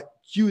is what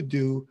you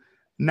do,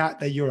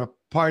 not that you're a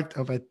part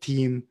of a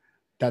team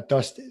that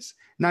does this.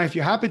 Now, if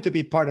you happen to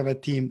be part of a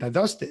team that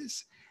does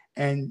this,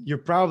 and you're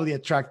probably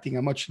attracting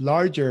a much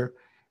larger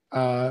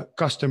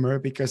customer,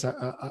 because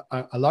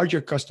a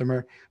larger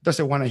customer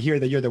doesn't want to hear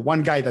that you're the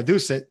one guy that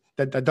does it,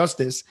 that does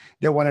this.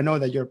 They want to know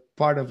that you're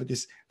part of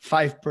this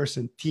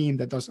 5-person team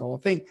that does the whole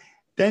thing.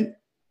 Then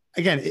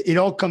again, it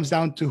all comes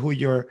down to who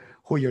your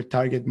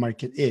target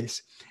market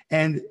is.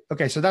 And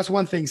okay, so that's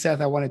one thing,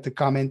 Seth, I wanted to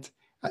comment.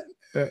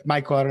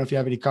 Michael, I don't know if you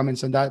have any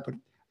comments on that, but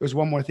there's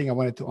one more thing I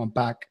wanted to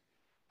unpack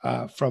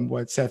from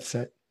what Seth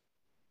said.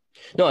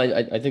 No,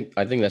 I think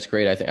that's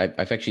great. I think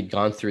I've actually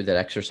gone through that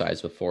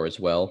exercise before as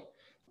well.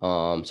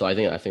 So I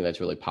think that's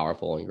really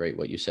powerful and great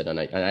what you said. And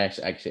I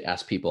actually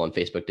asked people on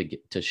Facebook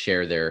to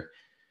share their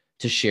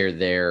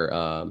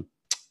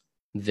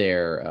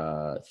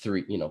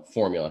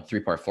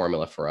 3-part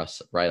formula for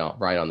us right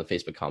on the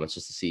Facebook comments,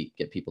 just to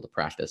get people to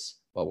practice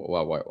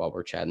while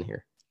we're chatting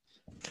here.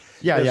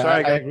 Yeah,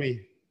 Sorry, I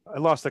agree. I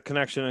lost the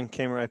connection and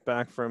came right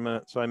back for a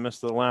minute, so I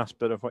missed the last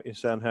bit of what you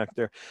said,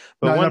 Hector.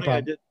 But No, one no thing I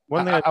problem. did,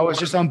 one thing I I was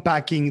just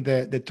unpacking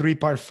the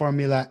three-part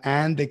formula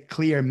and the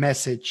clear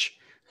message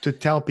to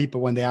tell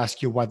people when they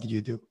ask you, what do you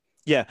do?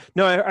 yeah,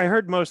 no, I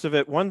heard most of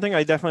it. One thing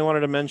I definitely wanted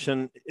to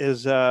mention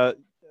is,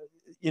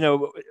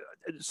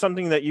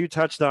 something that you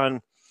touched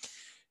on.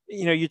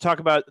 You talk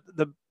about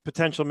the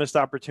potential missed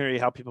opportunity,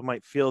 how people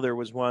might feel there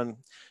was one.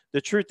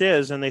 The truth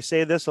is, and they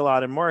say this a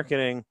lot in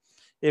marketing,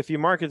 if you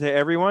market to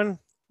everyone,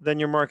 then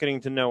you're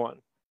marketing to no one,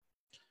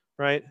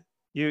 right?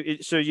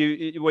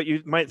 What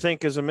you might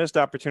think is a missed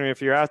opportunity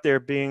if you're out there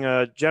being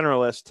a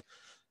generalist,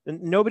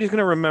 nobody's going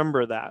to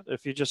remember that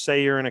if you just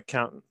say you're an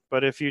accountant.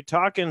 But if you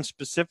talk in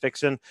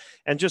specifics, and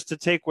just to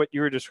take what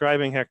you were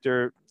describing,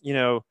 Hector,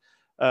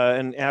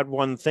 and add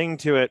one thing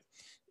to it,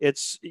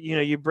 it's,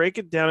 you break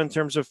it down in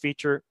terms of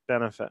feature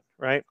benefit,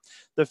 right?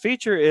 The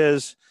feature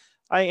is,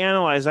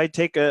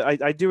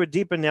 I do a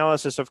deep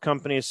analysis of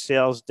companies'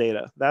 sales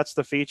data. That's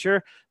the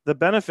feature. The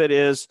benefit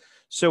is,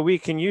 so we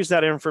can use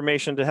that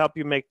information to help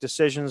you make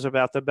decisions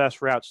about the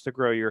best routes to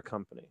grow your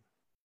company.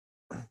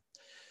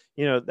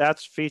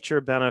 That's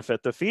feature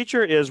benefit. The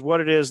feature is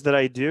what it is that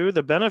I do.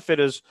 The benefit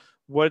is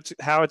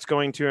how it's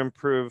going to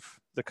improve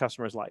the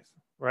customer's life,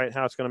 right?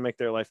 How it's going to make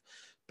their life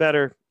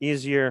better,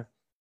 easier,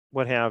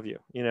 what have you.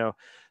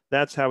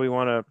 That's how we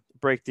want to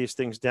break these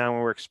things down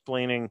when we're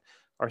explaining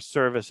our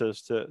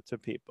services to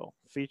people.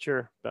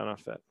 Feature,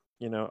 benefit.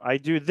 I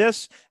do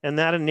this, and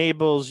that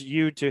enables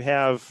you to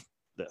have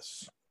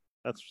this.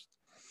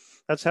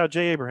 That's how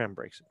Jay Abraham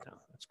breaks it down.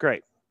 That's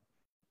great.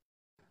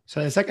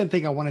 So the second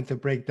thing I wanted to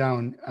break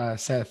down,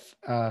 Seth,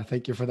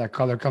 thank you for that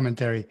color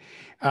commentary,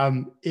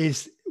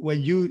 is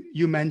when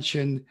you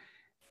mentioned,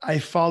 I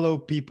follow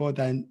people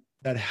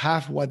that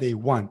have what they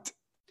want.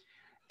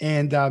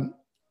 And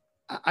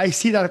I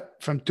see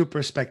that from two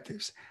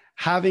perspectives.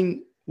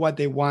 Having what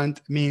they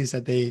want means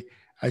that they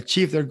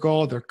achieve their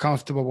goal, they're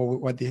comfortable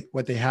with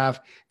what they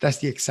have. That's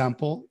the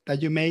example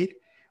that you made.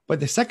 But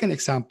the second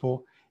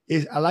example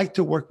is, I like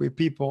to work with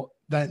people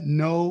that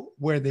know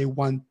where they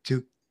want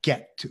to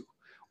get to,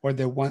 or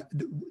they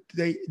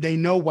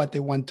know what they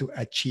want to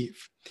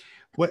achieve.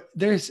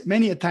 There's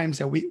many a times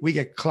that we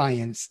get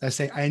clients that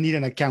say, I need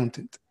an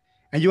accountant.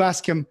 And you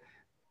ask them,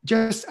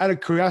 just out of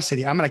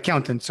curiosity, I'm an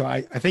accountant, so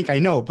I think I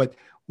know, but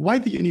why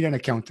do you need an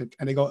accountant?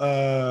 And they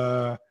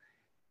go,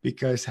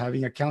 because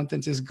having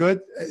accountants is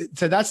good.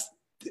 So that's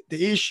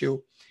the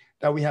issue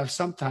that we have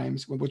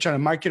sometimes when we're trying to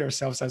market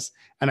ourselves as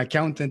an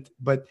accountant,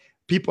 but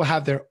people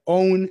have their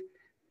own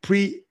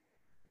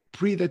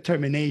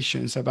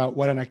predeterminations about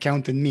what an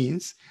accountant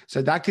means.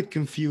 So that could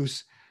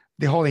confuse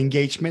the whole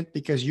engagement,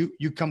 because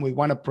you come with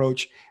one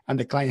approach and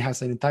the client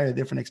has an entirely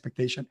different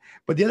expectation.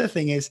 But the other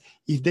thing is,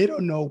 if they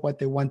don't know what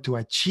they want to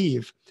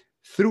achieve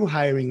through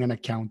hiring an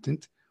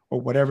accountant, or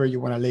whatever you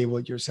want to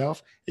label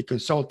yourself, a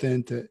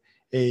consultant,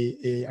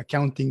 a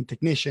accounting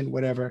technician,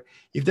 whatever,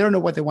 if they don't know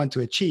what they want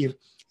to achieve,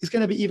 it's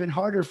going to be even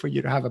harder for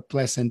you to have a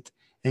pleasant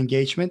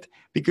engagement,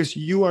 because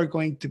you are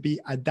going to be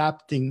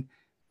adapting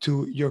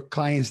to your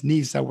client's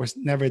needs that was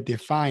never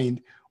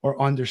defined or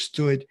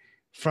understood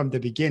from the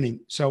beginning.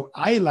 So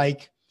I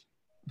like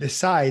the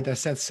side that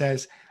Seth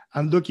says,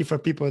 I'm looking for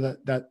people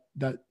that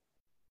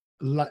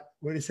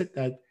what is it?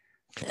 That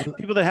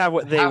people that have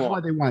what they want.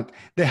 What they want.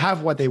 They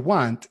have what they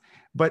want,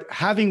 but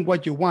having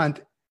what you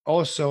want,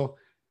 also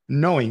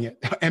knowing it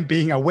and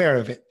being aware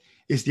of it,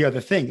 is the other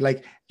thing.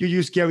 Like, you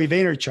use Gary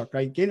Vaynerchuk,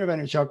 right? Gary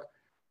Vaynerchuk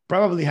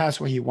probably has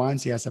what he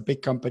wants. He has a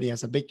big company,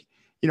 has a big,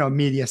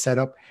 media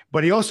setup,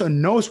 but he also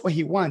knows what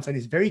he wants, and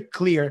is very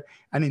clear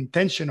and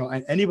intentional.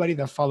 And anybody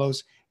that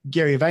follows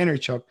Gary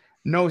Vaynerchuk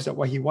knows that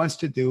what he wants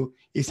to do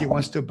is he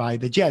wants to buy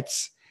the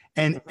jets.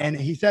 And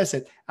he says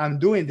it, I'm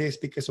doing this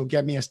because it'll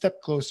get me a step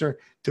closer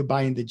to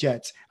buying the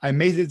jets. I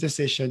made this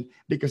decision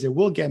because it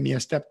will get me a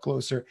step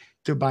closer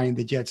to buying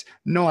the jets.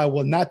 No, I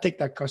will not take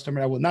that customer.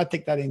 I will not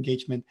take that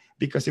engagement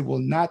because it will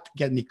not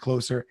get me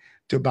closer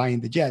to buying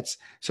the jets.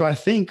 So I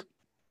think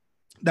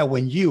that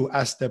when you,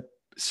 as the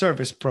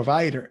service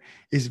provider,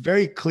 is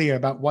very clear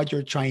about what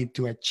you're trying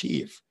to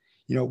achieve,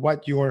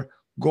 what your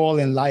goal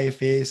in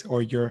life is,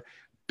 or your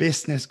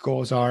business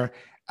goals are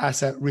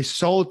as a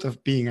result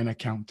of being an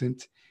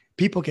accountant,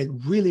 people get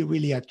really,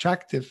 really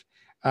attracted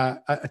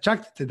to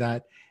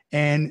that.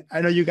 And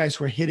I know you guys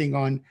were hitting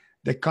on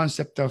the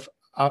concept of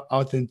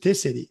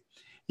authenticity.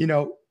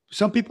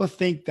 Some people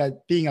think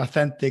that being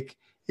authentic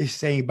is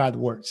saying bad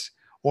words,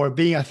 or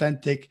being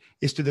authentic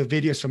is to the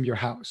videos from your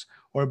house,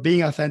 or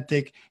being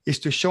authentic is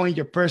to showing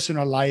your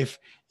personal life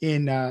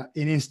in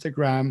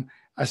Instagram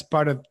as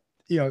part of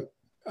your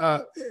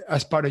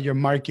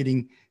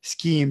marketing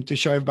scheme to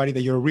show everybody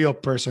that you're a real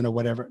person or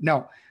whatever.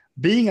 No,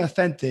 being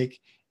authentic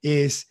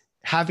is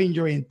having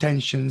your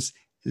intentions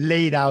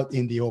laid out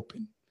in the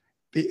open,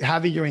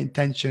 having your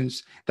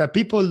intentions that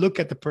people look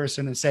at the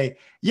person and say,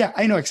 yeah,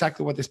 I know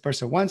exactly what this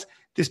person wants.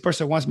 This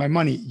person wants my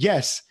money.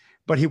 Yes,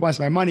 but he wants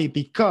my money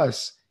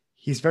because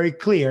he's very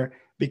clear,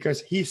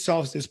 because he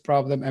solves this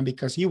problem and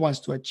because he wants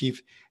to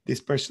achieve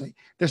this personally.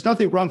 There's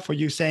nothing wrong for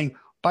you saying,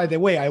 by the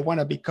way, I want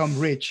to become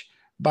rich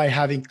by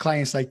having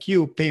clients like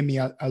you pay me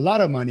a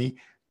lot of money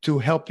to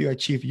help you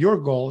achieve your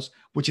goals,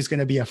 which is going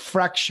to be a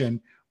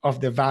fraction of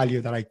the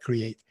value that I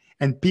create.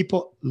 And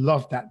people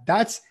love that.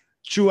 That's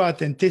true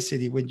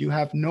authenticity, when you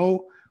have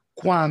no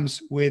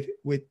qualms with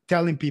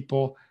telling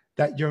people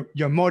that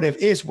your motive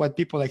is what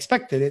people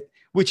expected it,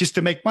 which is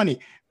to make money.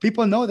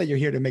 People know that you're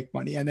here to make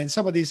money. And then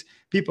some of these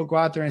people go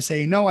out there and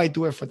say, no, I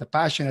do it for the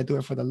passion, I do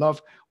it for the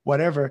love,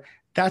 whatever.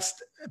 That's,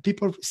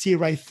 people see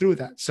right through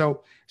that.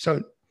 So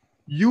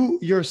you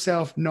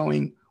yourself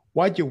knowing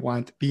what you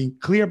want, being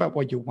clear about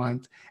what you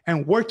want,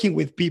 and working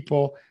with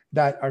people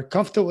that are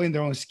comfortable in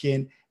their own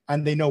skin,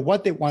 and they know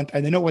what they want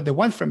and they know what they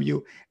want from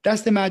you.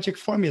 That's the magic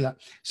formula.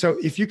 So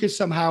if you could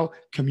somehow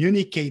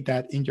communicate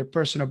that in your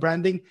personal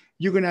branding,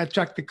 you're going to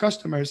attract the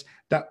customers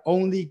that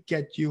only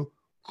get you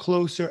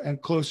closer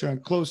and closer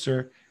and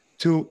closer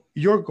to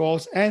your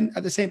goals. And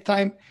at the same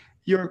time,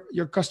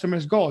 your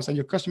customers' goals, and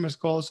your customers'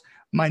 goals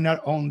might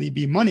not only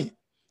be money,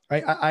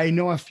 right? I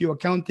know a few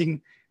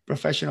accounting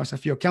professionals, a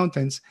few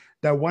accountants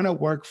that want to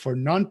work for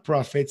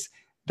nonprofits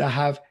that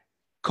have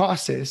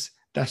causes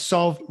that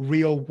solve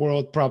real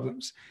world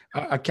problems.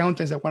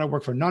 Accountants that want to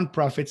work for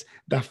nonprofits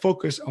that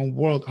focus on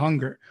world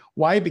hunger.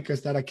 Why?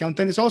 Because that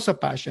accountant is also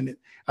passionate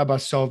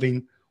about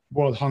solving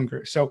world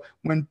hunger. So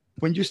when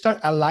you start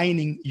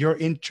aligning your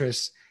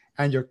interests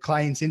and your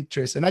clients'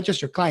 interests, and not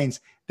just your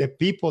clients, the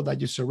people that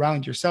you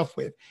surround yourself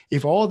with,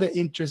 if all the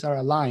interests are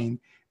aligned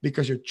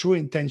because your true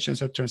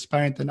intentions are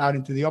transparent and out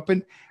into the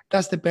open,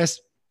 that's the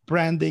best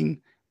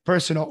branding,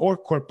 personal or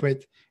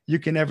corporate, you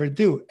can ever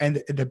do.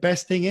 And the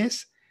best thing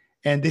is,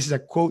 and this is a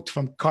quote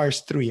from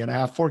Cars 3, and I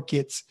have 4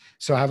 kids,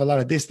 so I have a lot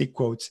of Disney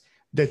quotes.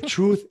 The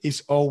truth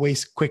is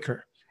always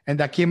quicker. And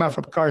that came out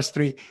from Cars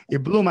 3.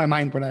 It blew my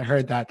mind when I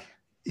heard that.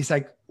 It's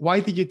like,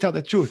 why did you tell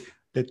the truth?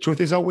 The truth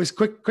is always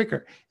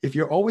quicker. If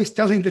you're always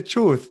telling the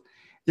truth,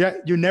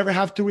 you never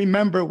have to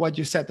remember what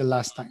you said the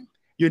last time.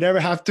 You never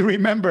have to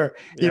remember,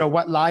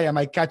 what lie am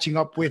I catching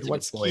up with?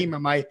 What scheme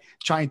am I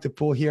trying to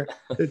pull here?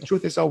 The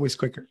truth is always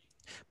quicker.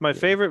 My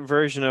favorite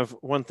version of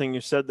one thing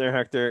you said there,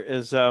 Hector,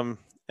 is, and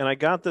I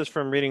got this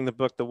from reading the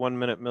book, The 1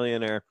 Minute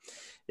Millionaire,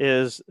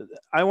 is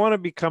I want to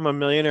become a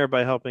millionaire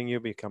by helping you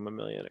become a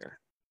millionaire.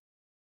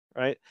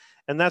 Right.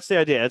 And that's the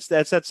idea.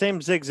 That's that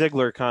same Zig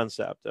Ziglar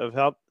concept of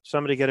help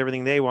somebody get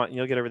everything they want and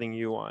you'll get everything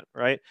you want.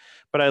 Right.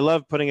 But I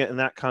love putting it in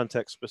that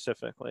context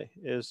specifically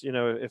is,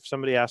 if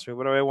somebody asks me,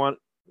 what do I want?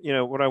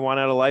 What I want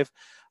out of life,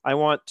 I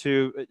want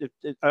to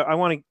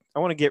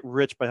get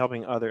rich by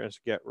helping others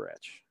get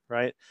rich.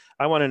 Right.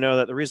 I want to know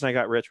that the reason I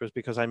got rich was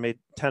because I made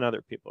 10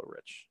 other people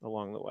rich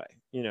along the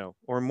way,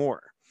 or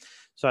more.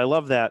 So I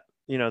love that,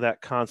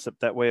 that concept,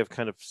 that way of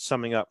kind of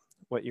summing up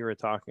what you were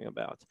talking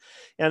about.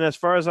 And as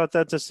far as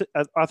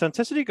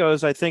authenticity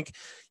goes, I think,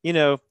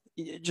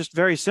 just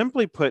very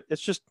simply put,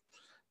 it's just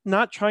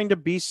not trying to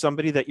be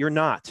somebody that you're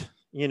not.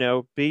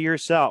 Be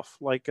yourself.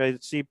 Like I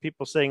see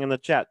people saying in the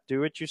chat,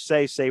 do what you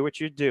say what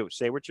you do,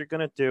 say what you're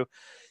going to do,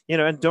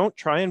 and don't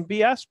try and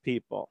BS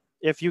people.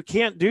 If you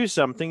can't do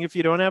something, if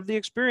you don't have the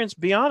experience,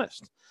 be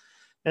honest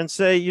and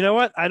say, you know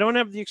what, I don't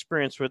have the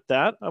experience with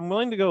that. I'm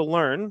willing to go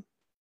learn,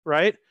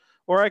 right?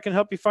 Or I can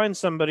help you find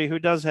somebody who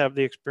does have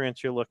the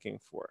experience you're looking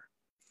for.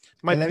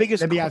 Let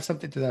me add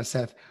something to that,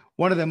 Seth.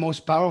 One of the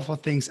most powerful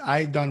things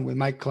I've done with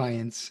my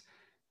clients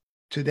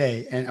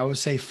today, and I would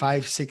say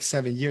 5, 6,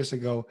 7 years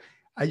ago,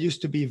 I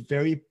used to be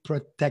very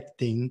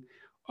protecting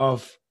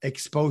of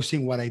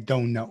exposing what I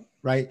don't know,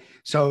 right?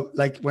 So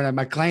like when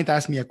my client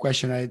asked me a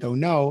question I don't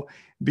know,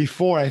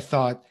 before I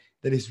thought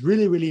that it's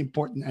really, really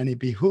important and it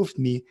behooved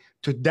me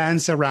to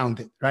dance around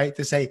it, right?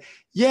 To say,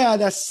 yeah,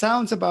 that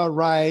sounds about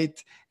right.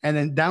 And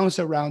then dance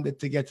around it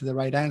to get to the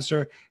right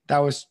answer. That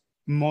was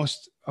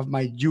most of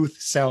my youth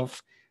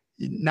self,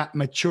 not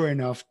mature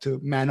enough to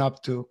man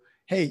up to,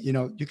 hey,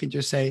 you can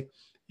just say,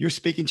 you're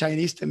speaking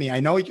Chinese to me. I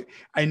know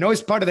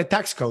it's part of the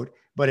tax code,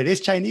 but it is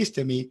Chinese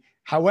to me.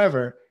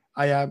 However,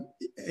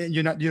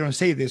 you don't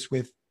say this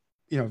with,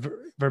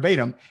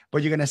 verbatim,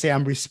 but you're going to say,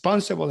 I'm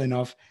responsible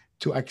enough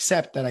to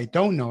accept that I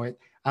don't know it.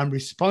 I'm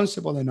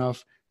responsible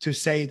enough to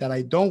say that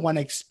I don't want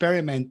to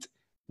experiment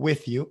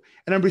with you.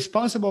 And I'm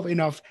responsible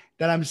enough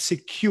that I'm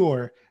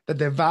secure that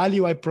the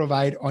value I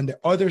provide on the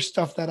other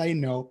stuff that I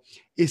know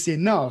is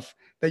enough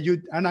that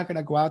you are not going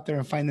to go out there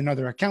and find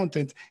another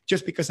accountant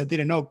just because I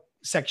didn't know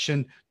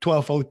section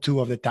 1202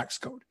 of the tax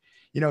code.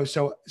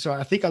 So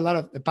I think a lot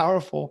of the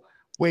powerful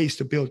ways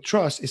to build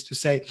trust is to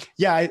say,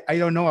 yeah, I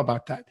don't know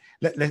about that.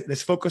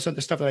 Let's focus on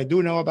the stuff that I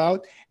do know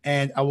about,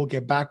 and I will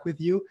get back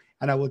with you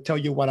and I will tell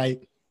you what I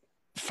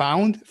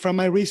found from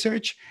my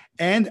research.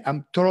 And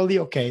I'm totally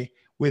okay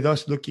with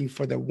us looking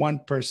for the one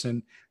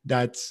person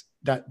that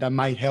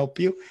might help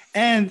you.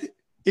 And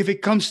if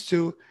it comes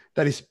to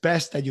that, it's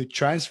best that you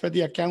transfer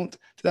the account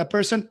to that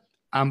person,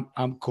 I'm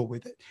cool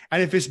with it.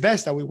 And if it's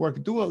best that we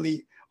work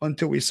dually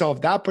until we solve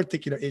that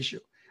particular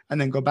issue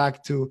and then go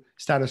back to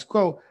status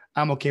quo,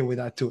 I'm okay with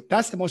that too.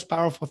 That's the most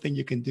powerful thing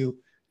you can do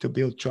to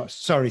build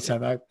trust. Sorry,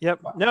 Seth. Yep.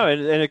 No,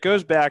 and it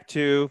goes back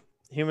to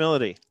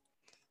humility.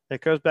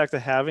 It goes back to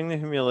having the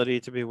humility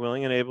to be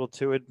willing and able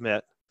to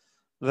admit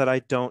that I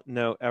don't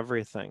know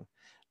everything,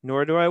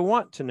 nor do I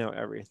want to know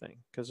everything.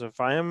 Because if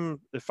I am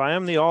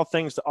the all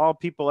things to all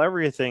people,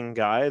 everything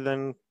guy,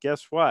 then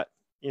guess what?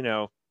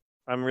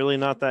 I'm really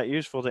not that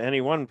useful to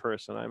any one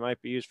person. I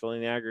might be useful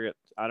in the aggregate,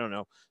 I don't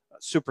know,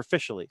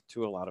 superficially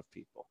to a lot of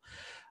people.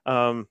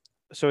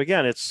 So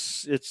again,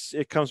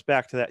 it comes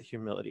back to that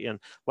humility. And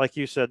like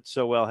you said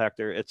so well,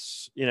 Hector,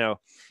 it's,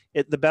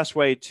 the best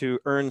way to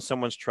earn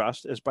someone's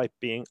trust is by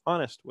being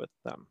honest with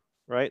them,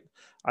 right?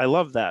 I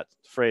love that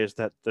phrase,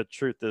 that the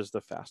truth is the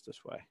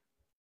fastest way.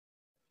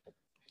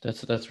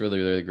 That's really,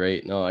 really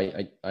great. No,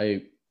 I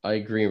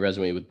agree and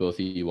resonate with both of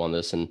you on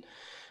this. And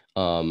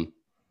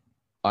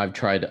I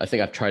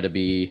think I've tried to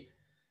be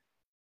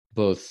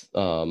both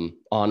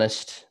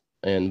honest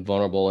and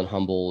vulnerable and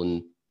humble,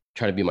 and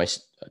try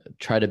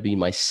to be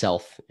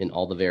myself in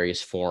all the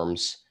various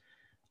forms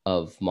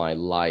of my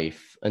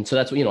life. And so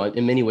that's,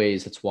 in many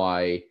ways, that's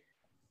why,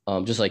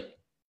 just like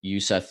you,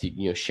 Seth,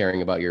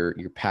 sharing about your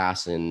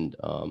past and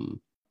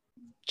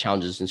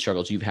challenges and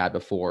struggles you've had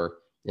before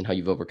and how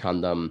you've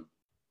overcome them.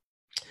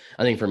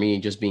 I think for me,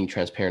 just being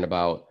transparent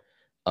about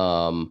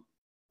the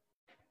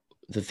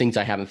things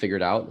I haven't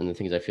figured out and the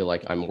things I feel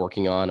like I'm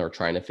working on or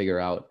trying to figure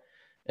out,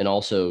 and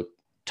also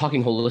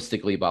talking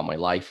holistically about my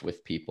life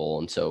with people.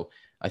 And so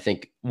I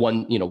think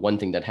one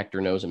thing that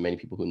Hector knows, and many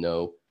people who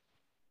know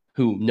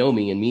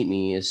me and meet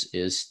me, is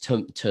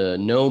to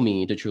know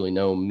me, to truly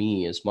know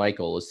me as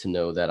Michael, is to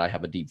know that I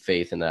have a deep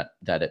faith, and that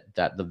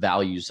the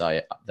values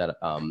that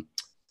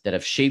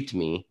have shaped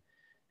me,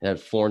 that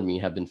have formed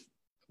me,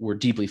 were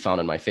deeply found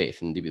in my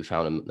faith and deeply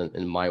found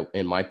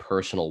in my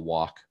personal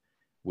walk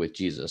with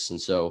Jesus. And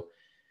so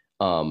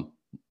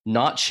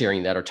not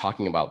sharing that or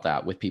talking about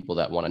that with people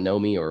that want to know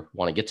me or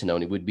want to get to know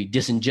me would be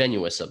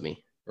disingenuous of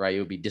me, right? It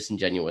would be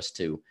disingenuous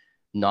to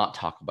not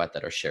talk about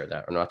that or share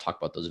that or not talk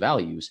about those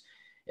values,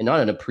 and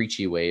not in a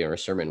preachy way or a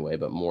sermon way,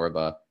 but more of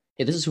a,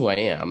 hey, this is who I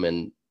am.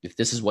 And if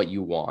this is what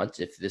you want,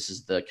 if this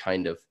is the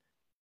kind of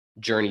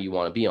journey you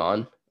want to be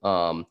on,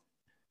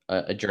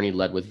 a journey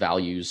led with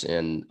values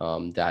and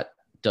that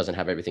doesn't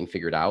have everything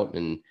figured out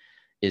and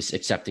is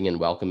accepting and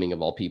welcoming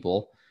of all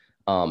people,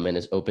 and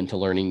is open to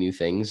learning new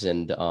things,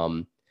 and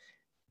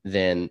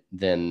then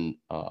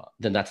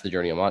that's the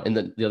journey I'm on.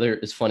 And the other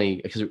is funny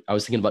because I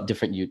was thinking about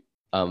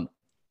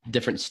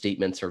different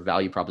statements or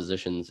value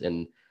propositions,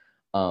 and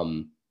I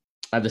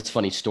have this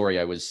funny story.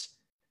 I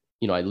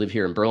live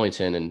here in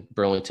Burlington, and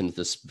Burlington is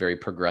this very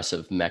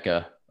progressive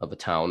mecca of a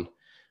town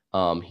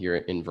here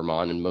in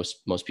Vermont, and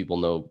most people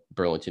know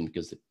Burlington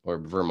or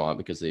Vermont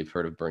because they've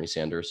heard of Bernie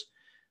Sanders,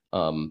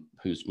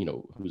 who's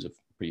a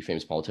pretty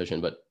famous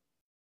politician. But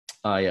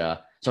so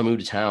I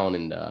moved to town,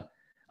 and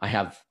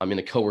I'm in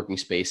a co-working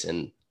space,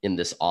 and in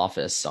this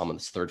office, I'm on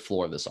this third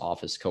floor of this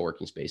office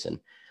co-working space, and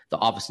the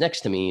office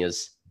next to me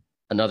is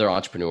another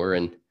entrepreneur,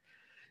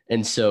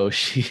 and so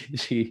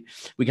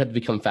we got to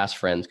become fast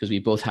friends because we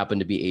both happen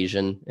to be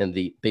Asian, and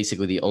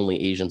basically the only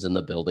Asians in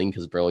the building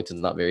because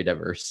Burlington's not very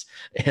diverse.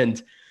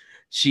 And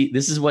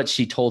this is what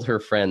she told her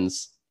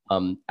friends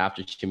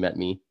after she met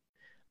me.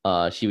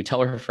 She would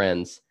tell her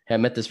friends, "Hey, I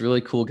met this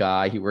really cool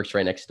guy. He works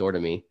right next door to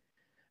me.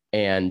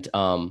 And,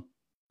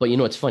 but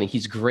it's funny.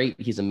 He's great.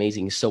 He's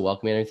amazing. He's so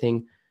welcoming and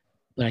everything,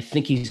 but I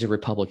think he's a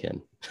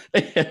Republican."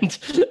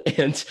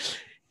 and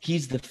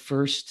he's the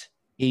first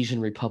Asian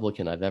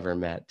Republican I've ever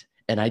met.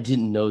 And I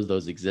didn't know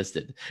those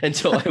existed. And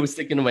so I was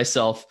thinking to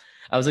myself,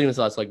 I was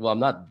like, well, I'm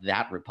not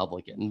that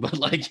Republican, but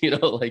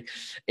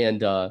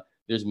and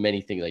there's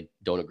many things I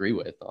don't agree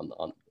with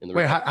in the.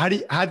 Wait,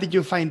 how did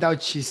you find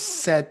out she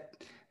said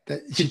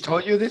that she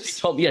told you this?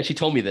 She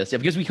told me this. Yeah,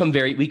 because we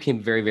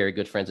became very, very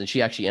good friends. And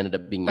she actually ended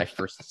up being my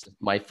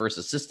first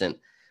assistant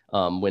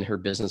when her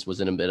business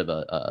was in a bit of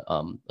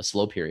a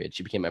slow period.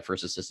 She became my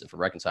first assistant for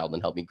Reconciled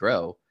and helped me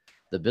grow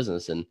the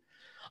business. And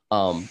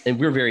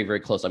we're very, very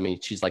close. I mean,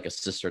 she's like a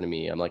sister to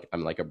me. I'm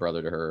like a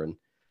brother to her. And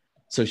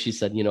so she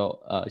said,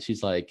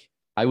 she's like,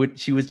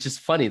 she was just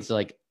funny. It's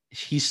like,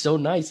 he's so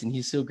nice and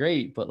he's so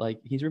great, but like,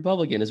 he's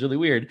Republican. It's really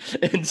weird.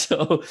 And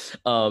so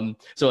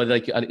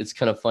it's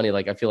kind of funny.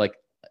 Like, I feel like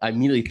I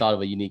immediately thought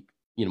of a unique,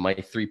 my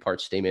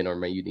 3-part statement, or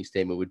my unique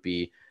statement would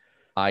be,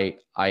 I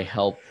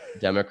help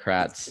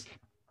Democrats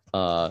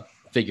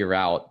figure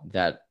out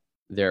that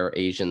there are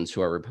Asians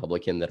who are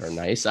Republican that are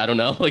nice. I don't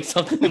know, like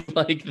something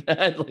like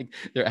that. Like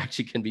there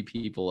actually can be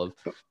people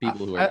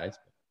who are nice.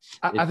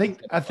 I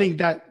think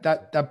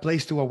that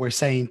plays to what we're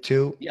saying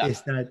too. Yeah.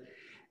 Is that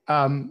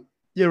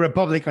you're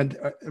Republican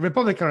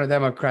or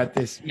Democrat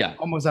is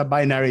almost a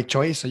binary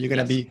choice. So you're going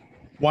to be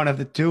one of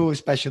the two,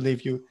 especially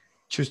if you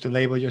choose to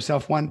label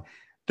yourself one.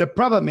 The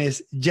problem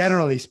is,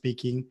 generally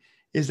speaking,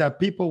 is that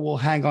people will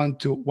hang on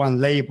to one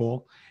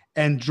label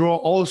and draw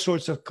all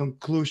sorts of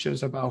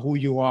conclusions about who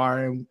you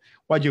are and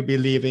what you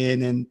believe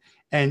in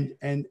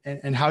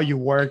and how you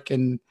work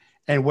and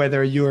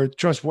whether you're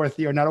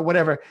trustworthy or not, or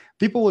whatever.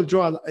 People will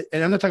draw,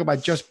 and I'm not talking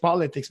about just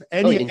politics,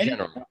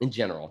 in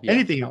general,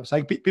 anything else.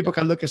 Like people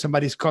can look at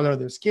somebody's color of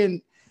their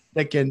skin,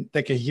 they can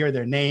hear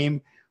their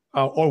name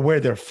or where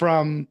they're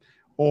from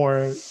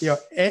or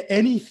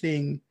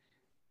anything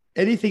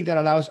that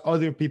allows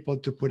other people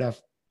to put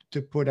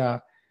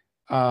a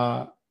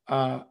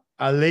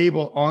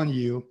label on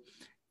you.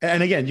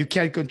 And again, you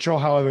can't control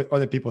how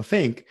other people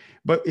think,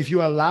 but if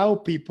you allow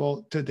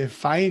people to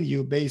define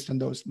you based on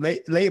those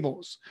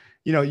labels,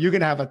 you're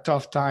gonna have a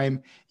tough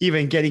time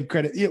even getting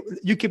credit.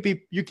 You could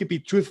be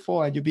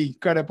truthful and you be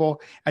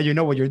credible and you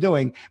know what you're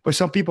doing, but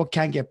some people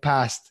can't get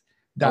past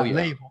that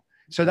label.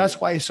 So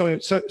that's why it's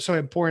so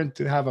important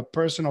to have a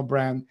personal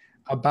brand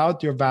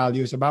about your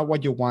values, about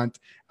what you want,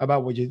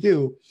 about what you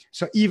do.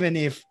 So even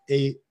if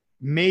a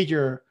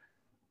major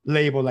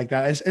label like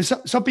that, and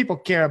some people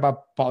care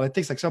about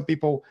politics, like some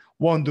people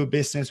won't do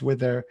business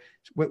with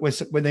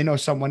when they know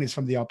someone is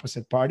from the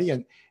opposite party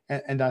and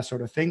that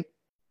sort of thing.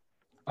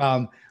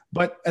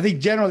 But I think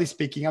generally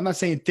speaking, I'm not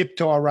saying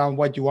tiptoe around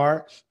what you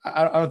are.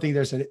 I don't think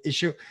there's an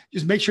issue.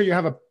 Just make sure you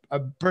have a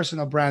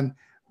personal brand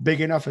big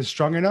enough and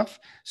strong enough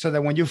so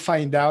that when you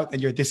find out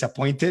and you're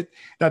disappointed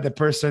that the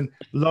person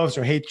loves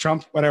or hates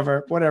Trump,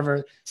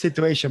 whatever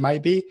situation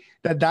might be,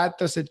 that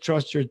doesn't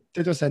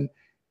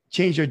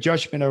change your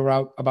judgment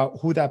around about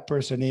who that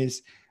person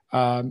is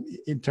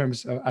in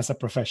terms of as a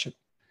profession,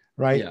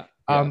 right?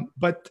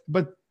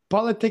 But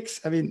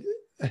politics, I mean,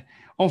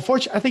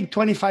 unfortunately, I think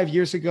 25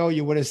 years ago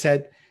you would have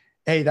said,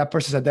 hey, that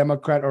person's a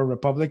Democrat or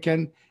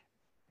Republican.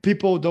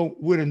 People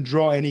wouldn't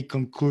draw any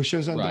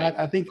conclusions on that.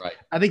 I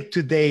think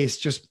today is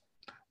just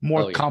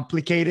more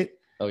complicated.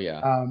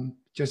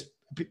 Just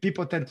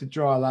people tend to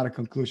draw a lot of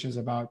conclusions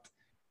about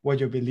what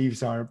your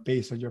beliefs are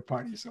based on your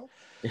party. So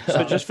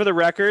just for the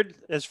record,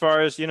 as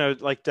far as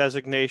like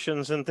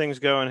designations and things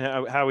go,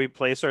 and how we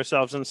place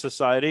ourselves in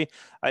society,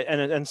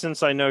 and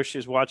since I know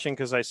she's watching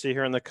because I see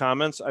her in the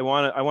comments, I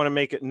want to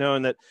make it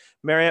known that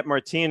Mariette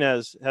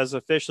Martinez has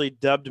officially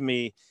dubbed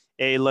me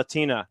a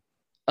Latina.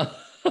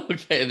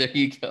 Okay, there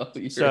you go.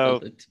 You're so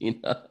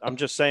Latina. I'm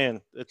just saying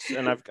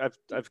and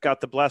I've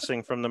got the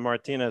blessing from the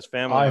Martinez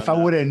family. If I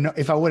would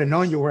have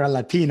known you were a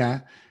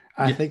Latina,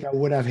 I think I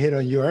would have hit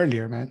on you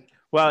earlier, man.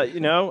 Well,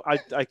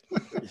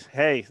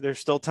 hey, there's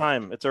still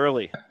time. It's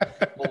early.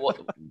 Well,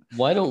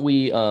 why don't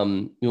we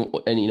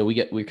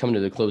we're coming to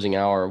the closing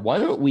hour. Why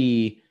don't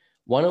we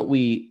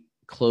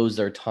close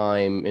our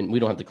time, and we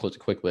don't have to close it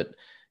quick, but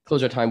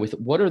close our time with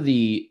what are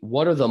the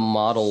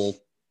model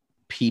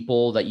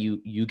people that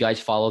you guys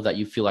follow that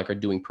you feel like are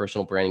doing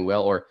personal branding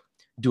well or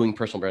doing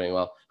personal branding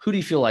well? Who do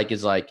you feel like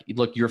is like,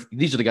 look,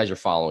 these are the guys you're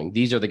following.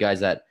 These are the guys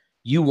that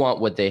you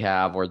want what they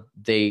have, or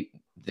they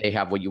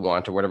have what you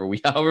want, or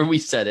however we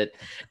said it.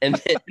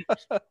 And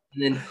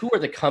then who are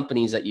the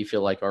companies that you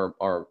feel like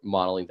are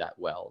modeling that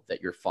well,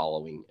 that you're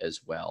following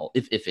as well,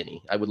 if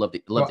any? I would love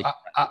to.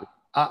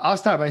 I'll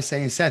start by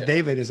saying Seth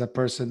David is a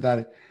person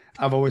that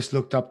I've always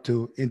looked up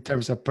to in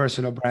terms of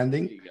personal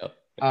branding.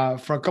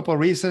 For a couple of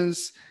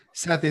reasons.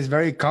 Seth is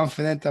very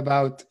confident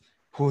about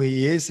who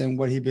he is and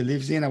what he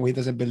believes in and what he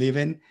doesn't believe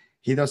in.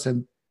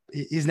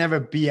 He's never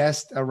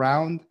BS'd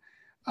around.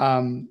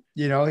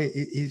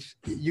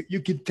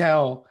 You can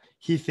tell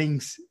he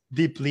thinks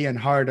deeply and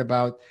hard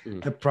about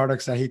the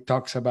products that he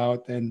talks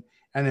about and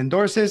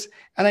endorses.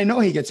 And I know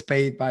he gets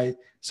paid by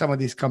some of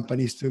these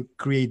companies to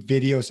create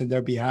videos on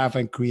their behalf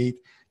and create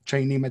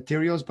training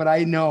materials. But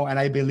I know, and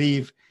I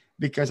believe,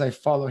 because I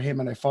follow him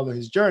and I follow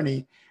his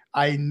journey,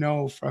 I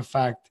know for a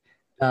fact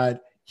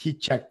that he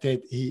checked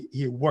it,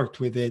 he worked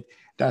with it,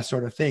 that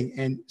sort of thing.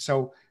 And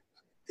so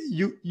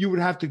you would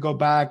have to go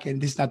back, and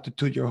this is not to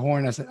toot your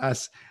horn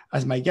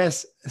as my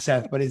guest,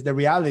 Seth, but the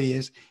reality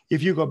is,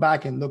 if you go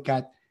back and look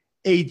at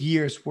 8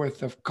 years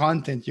worth of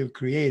content you've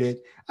created,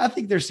 I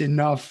think there's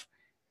enough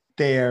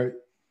there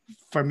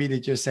for me to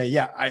just say,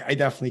 yeah, I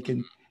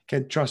definitely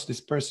can trust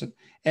this person.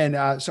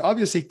 And so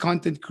obviously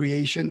content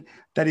creation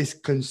that is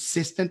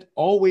consistent,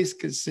 always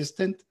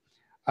consistent,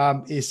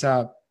 is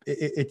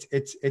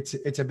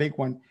it's a big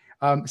one.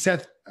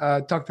 Seth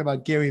talked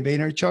about Gary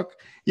Vaynerchuk.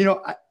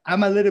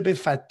 I'm a little bit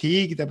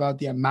fatigued about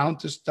the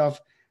amount of stuff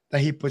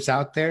that he puts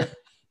out there.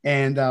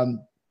 And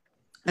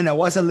I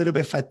was a little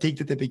bit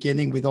fatigued at the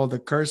beginning with all the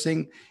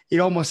cursing. It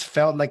almost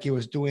felt like he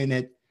was doing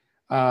it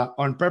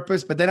on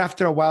purpose. But then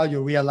after a while,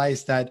 you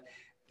realize that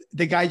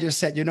the guy just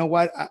said, you know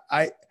what,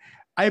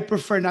 I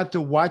prefer not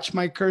to watch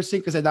my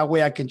cursing, because that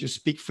way I can just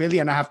speak freely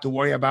and I have to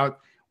worry about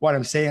what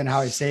I'm saying and how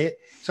I say it.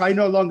 So I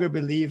no longer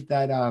believe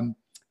that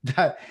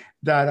that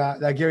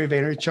Gary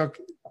Vaynerchuk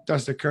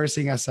does the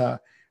cursing as a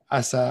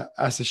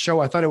show.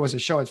 I thought it was a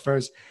show at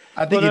first.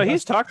 I think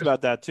he's talked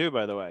about that too,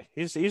 by the way.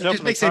 He's it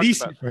just makes it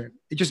easier for him.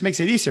 It just makes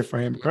it easier for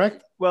him,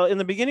 correct? Well, in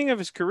the beginning of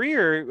his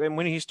career, and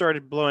when he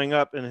started blowing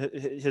up in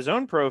his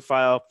own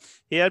profile,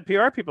 he had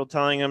PR people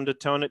telling him to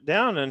tone it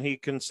down, and he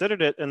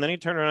considered it, and then he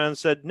turned around and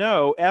said,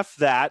 "No, F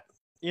that.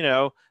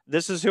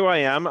 This is who I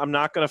am. I'm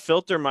not going to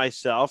filter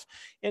myself."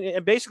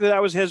 And basically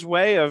that was his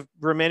way of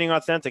remaining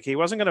authentic. He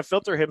wasn't going to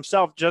filter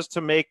himself just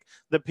to make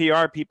the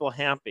PR people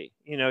happy.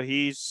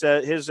 He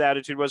said his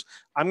attitude was,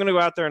 I'm going to go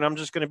out there and I'm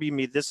just going to be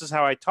me. This is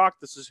how I talk.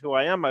 This is who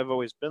I am. I've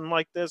always been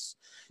like this,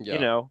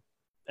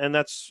 and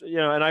that's,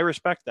 and I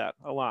respect that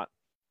a lot.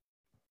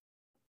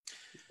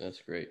 That's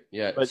great.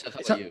 Yeah. But Seth,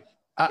 how about you?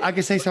 I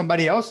can say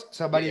somebody else.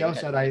 Somebody Yeah, go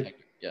else ahead. that I.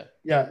 Yeah.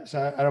 Yeah.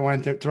 So I don't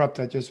want to interrupt.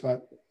 I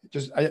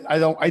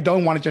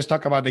don't want to just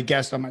talk about the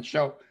guest on my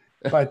show,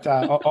 but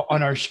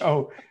on our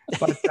show.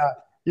 But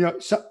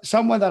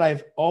someone that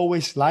I've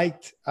always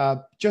liked,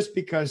 just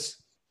because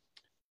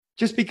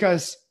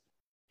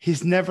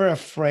he's never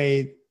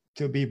afraid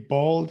to be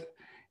bold,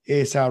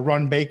 is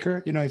Ron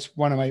Baker. It's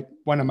one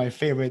of my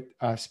favorite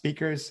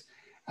speakers,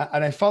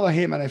 and I follow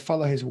him and I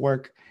follow his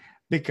work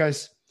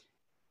because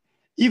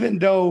even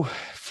though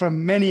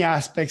from many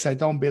aspects I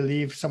don't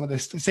believe some of the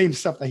same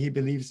stuff that he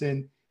believes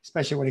in,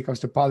 especially when it comes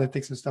to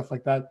politics and stuff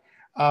like that,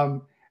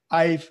 um,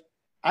 I've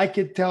I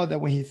could tell that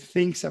when he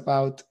thinks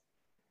about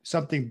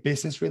something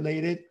business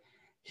related,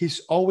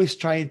 he's always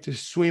trying to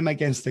swim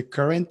against the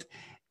current,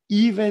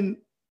 even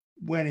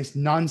when it's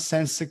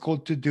nonsensical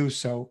to do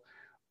so.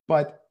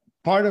 But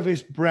part of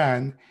his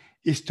brand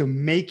is to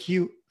make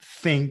you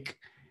think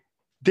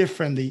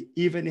differently,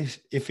 even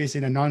if it's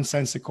in a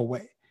nonsensical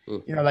way.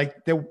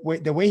 Like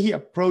the way he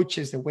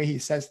approaches, the way he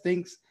says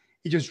things,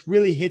 it just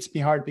really hits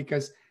me hard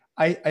because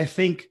I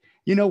think,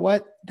 you know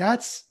what,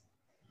 there's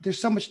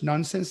so much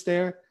nonsense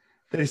there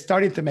that is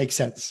starting to make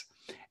sense.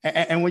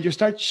 And when you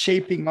start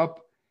shaping up,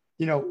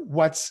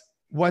 what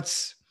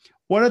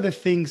are the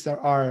things that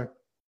are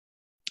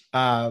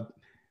uh,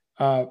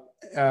 uh,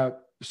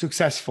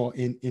 successful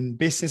in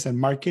business and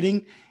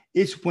marketing,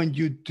 is when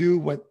you do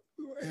what,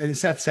 and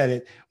Seth said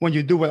it, when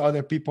you do what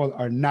other people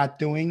are not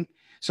doing.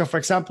 So for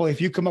example,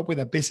 if you come up with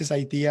a business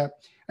idea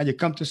and you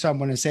come to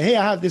someone and say, hey,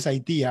 I have this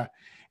idea,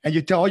 and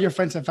you tell all your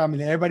friends and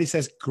family, and everybody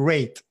says,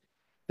 great.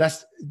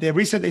 That's the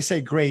reason they say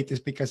great, is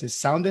because it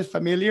sounded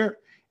familiar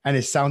and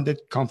it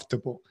sounded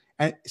comfortable.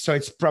 And so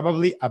it's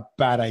probably a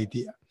bad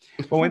idea.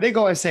 But when they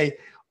go and say,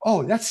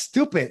 oh, that's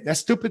stupid.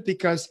 That's stupid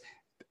because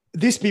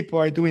these people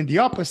are doing the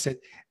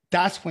opposite.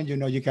 That's when you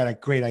know you got a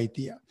great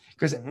idea.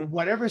 Because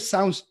whatever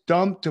sounds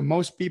dumb to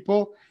most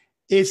people,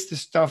 it's the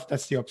stuff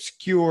that's the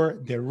obscure,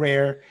 the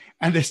rare,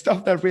 and the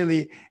stuff that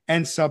really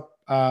ends up,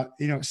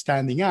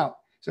 standing out.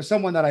 So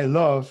someone that I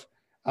love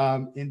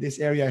in this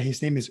area,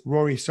 his name is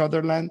Rory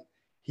Sutherland.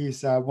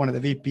 He's one of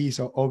the VPs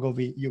of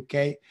Ogilvy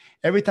UK.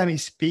 Every time he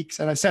speaks,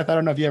 and I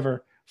don't know if you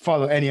ever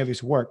follow any of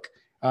his work.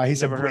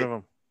 He's never heard of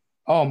him.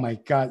 Oh my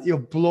God, you'll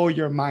blow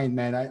your mind,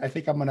 man. I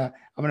think I'm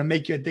gonna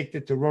make you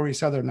addicted to Rory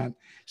Sutherland.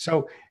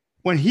 So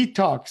when he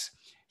talks,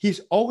 he's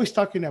always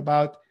talking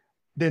about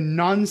the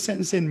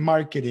nonsense in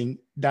marketing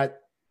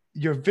that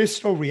your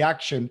visceral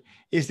reaction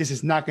is this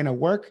is not gonna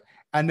work,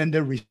 and then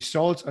the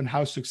results on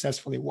how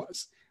successful it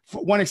was.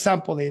 For one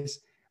example is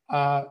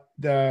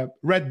the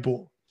Red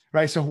Bull,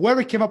 right? So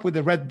whoever came up with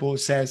the Red Bull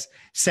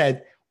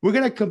said, we're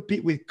gonna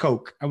compete with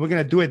Coke, and we're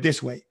gonna do it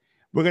this way.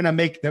 We're gonna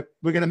make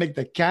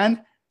the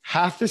can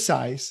half the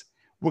size.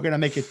 We're going to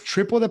make it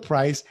triple the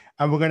price,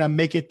 and we're going to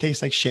make it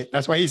taste like shit.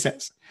 That's what he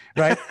says,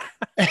 right?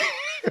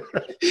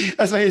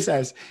 That's what he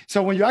says.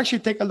 So when you actually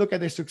take a look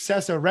at the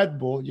success of Red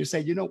Bull, you say,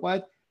 you know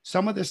what?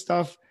 Some of the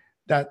stuff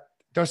that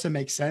doesn't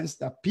make sense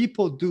that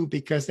people do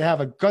because they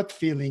have a gut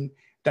feeling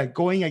that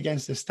going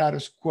against the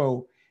status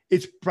quo,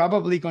 it's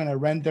probably going to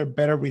render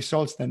better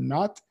results than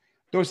not.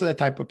 Those are the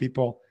type of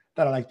people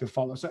that I like to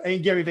follow. So,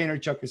 and Gary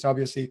Vaynerchuk is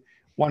obviously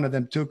one of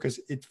them too, because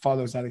it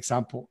follows that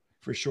example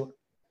for sure.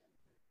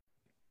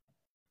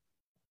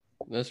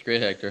 That's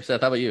great, Hector.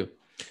 Seth, how about you?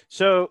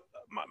 So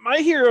my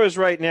heroes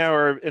right now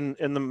are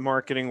in the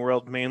marketing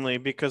world mainly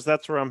because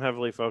that's where I'm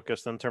heavily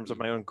focused in terms of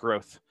my own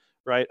growth,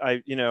 right?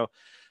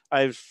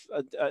 I've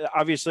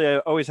obviously I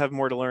always have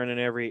more to learn in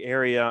every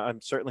area. I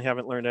certainly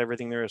haven't learned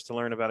everything there is to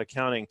learn about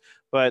accounting,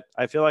 but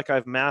I feel like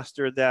I've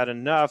mastered that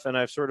enough, and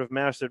I've sort of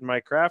mastered my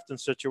craft in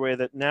such a way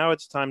that now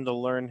it's time to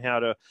learn how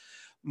to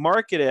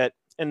market it.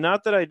 And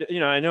not that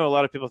I know a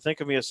lot of people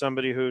think of me as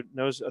somebody who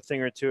knows a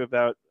thing or two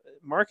about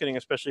marketing,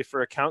 especially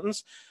for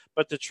accountants.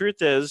 But the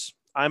truth is,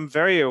 I'm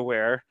very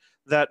aware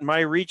that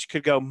my reach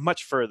could go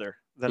much further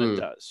than it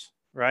does,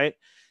 right?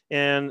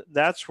 And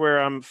that's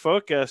where I'm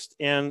focused.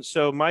 And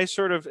so my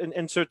sort of,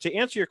 and so to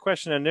answer your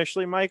question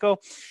initially,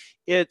 Michael,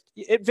 it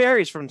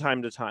varies from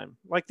time to time.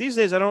 Like these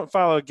days, I don't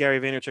follow Gary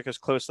Vaynerchuk as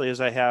closely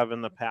as I have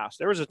in the past.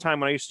 There was a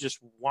time when I used to just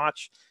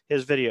watch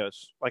his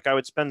videos. Like I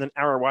would spend an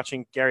hour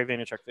watching Gary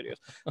Vaynerchuk videos.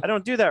 I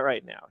don't do that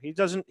right now. He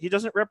doesn't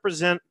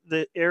represent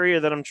the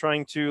area that I'm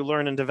trying to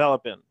learn and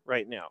develop in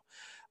right now.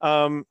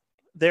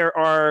 There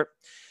are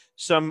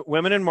some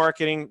women in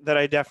marketing that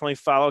I definitely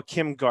follow.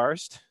 Kim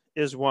Garst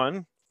is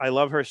one. I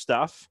love her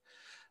stuff.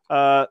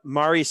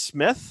 Mari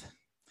Smith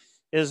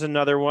is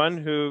another one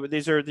who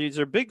these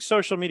are big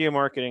social media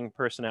marketing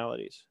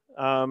personalities.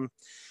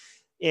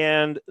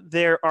 And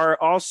there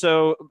are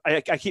also,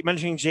 I keep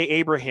mentioning Jay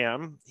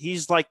Abraham.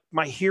 He's like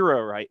my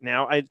hero right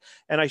now. I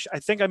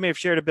think I may have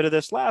shared a bit of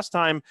this last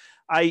time.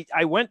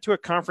 I went to a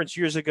conference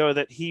years ago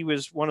that he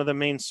was one of the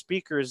main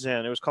speakers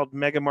in. It was called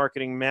Mega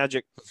Marketing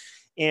Magic.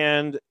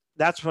 And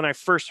that's when I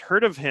first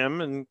heard of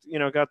him and,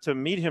 got to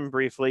meet him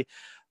briefly.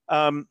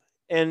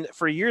 And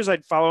for years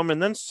I'd follow him.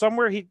 And then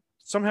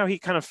somehow he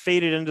kind of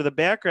faded into the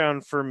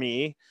background for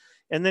me.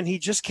 And then he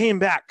just came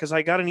back because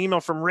I got an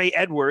email from Ray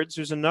Edwards,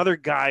 who's another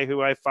guy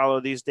who I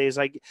follow these days.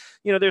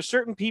 There's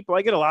certain people,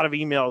 I get a lot of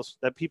emails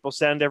that people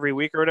send every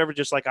week or whatever,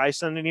 just like I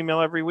send an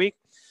email every week.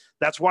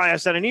 That's why I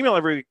send an email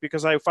every week,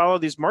 because I follow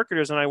these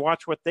marketers and I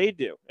watch what they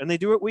do. And they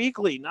do it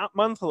weekly, not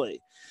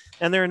monthly.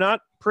 And they're not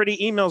pretty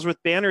emails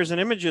with banners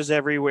and images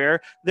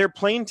everywhere. They're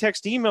plain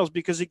text emails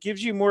because it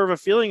gives you more of a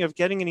feeling of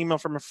getting an email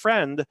from a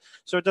friend.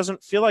 So it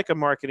doesn't feel like a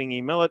marketing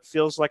email. It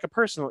feels like a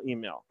personal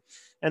email.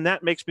 And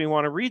that makes me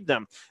want to read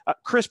them.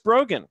 Chris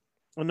Brogan,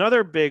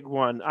 another big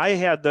one. I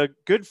had the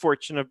good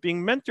fortune of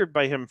being mentored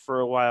by him for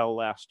a while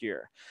last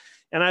year.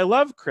 And I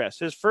love Chris.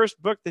 His first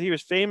book that he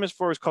was famous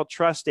for was called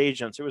Trust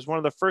Agents. It was one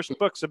of the first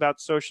books about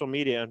social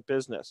media and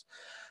business.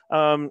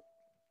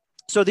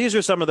 So these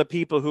are some of the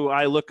people who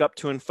I look up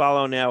to and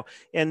follow now.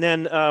 And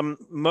then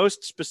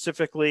most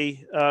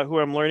specifically, who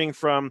I'm learning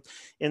from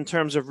in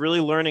terms of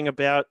really learning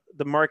about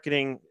the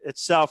marketing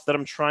itself that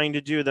I'm trying to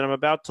do, that I'm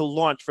about to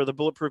launch for the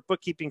Bulletproof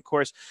Bookkeeping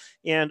course,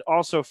 and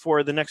also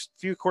for the next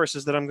few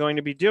courses that I'm going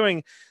to be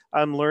doing,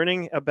 I'm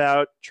learning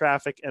about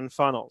traffic and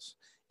funnels.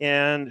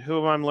 And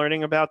who I'm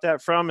learning about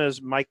that from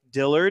is Mike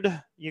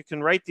Dillard. You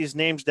can write these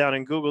names down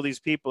and Google these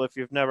people if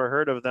you've never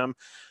heard of them.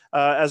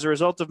 As a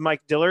result of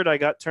Mike Dillard, I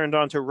got turned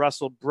on to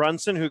Russell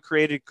Brunson, who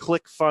created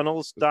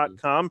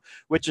ClickFunnels.com,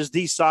 which is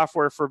the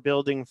software for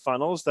building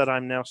funnels that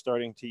I'm now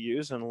starting to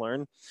use and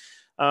learn.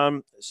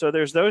 So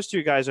there's those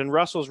two guys, and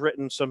Russell's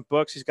written some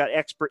books. He's got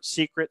Expert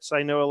Secrets.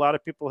 I know a lot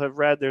of people have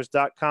read. There's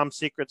 .com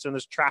Secrets and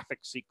there's Traffic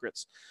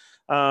Secrets.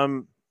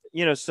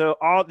 So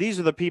all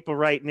these are the people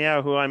right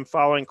now who I'm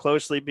following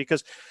closely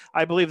because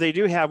I believe they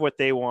do have what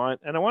they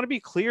want. And I want to be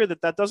clear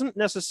that that doesn't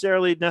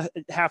necessarily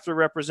have to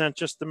represent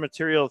just the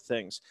material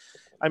things.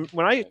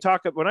 When I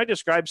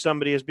describe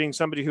somebody as being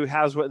somebody who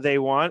has what they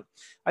want,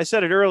 I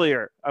said it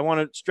earlier. I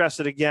want to stress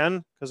it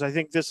again because I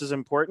think this is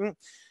important.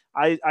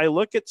 I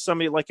look at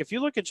somebody like, if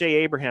you look at Jay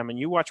Abraham and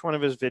you watch one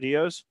of his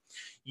videos,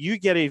 you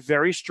get a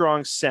very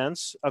strong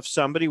sense of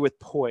somebody with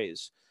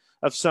poise,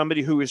 of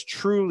somebody who is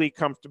truly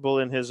comfortable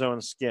in his own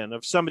skin,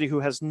 of somebody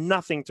who has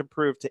nothing to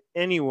prove to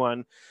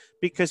anyone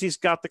because he's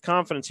got the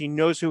confidence. He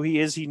knows who he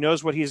is. He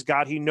knows what he's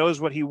got. He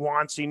knows what he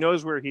wants. He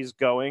knows where he's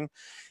going.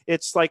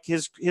 It's like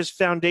his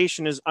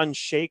foundation is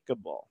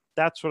unshakable.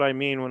 That's what I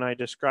mean when I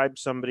describe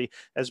somebody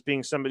as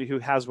being somebody who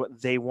has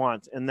what they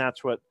want. And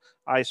that's what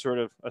I sort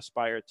of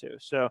aspire to.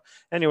 So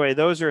anyway,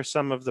 those are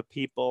some of the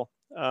people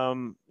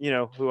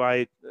who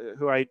I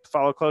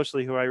follow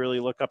closely, who I really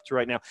look up to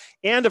right now.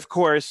 And of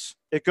course,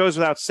 it goes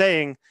without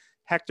saying,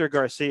 Hector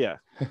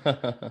Garcia.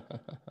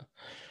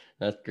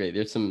 That's great.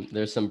 There's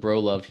some bro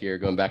love here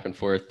going back and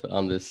forth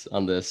on this.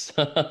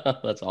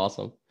 That's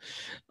awesome.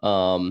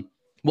 Well,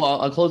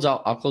 I'll close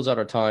out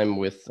our time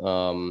with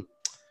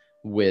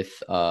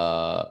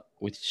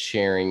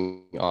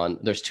sharing on.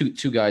 There's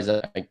two guys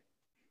that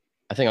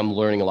I think I'm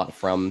learning a lot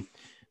from,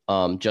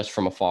 just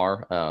from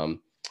afar.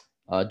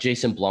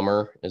 Jason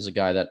Blummer is a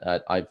guy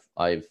that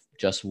I've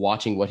just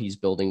watching what he's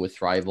building with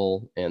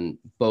Thriveal, and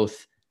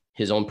both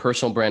his own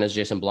personal brand as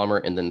Jason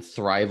Blummer and then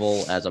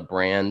Thriveal as a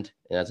brand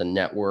and as a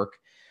network,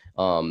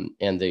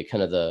 and the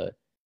kind of the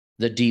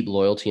deep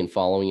loyalty and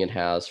following it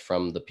has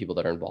from the people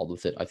that are involved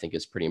with it, I think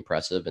is pretty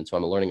impressive. And so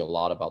I'm learning a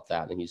lot about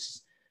that, and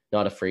he's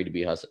not afraid to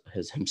be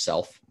his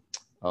himself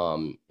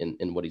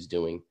in what he's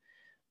doing.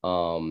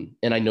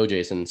 And I know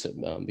Jason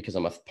because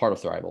I'm a part of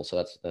Thriveal,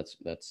 so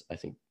that's I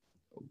think.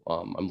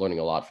 I'm learning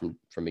a lot from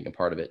being a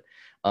part of it.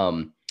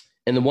 And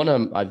the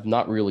one I've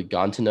not really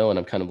gotten to know, and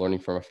I'm kind of learning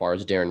from afar,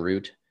 is Darren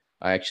Root.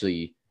 I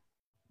actually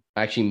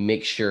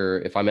make sure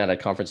if I'm at a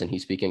conference and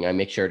he's speaking, I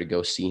make sure to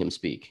go see him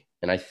speak.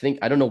 And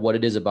I don't know what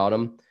it is about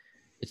him.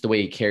 It's the way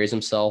he carries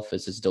himself.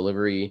 It's his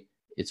delivery.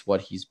 It's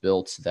what he's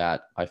built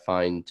that I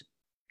find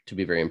to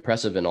be very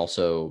impressive and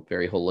also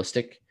very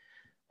holistic.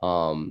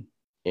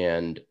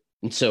 And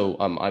so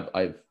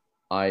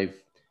I've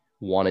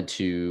wanted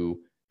to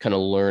kind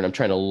of learn. I'm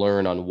trying to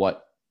learn on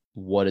what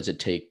does it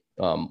take?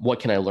 What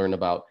can I learn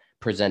about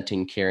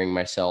presenting, carrying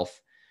myself,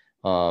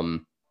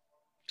 and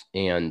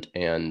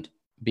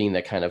being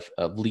that kind of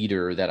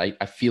leader that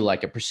I feel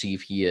like I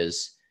perceive he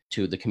is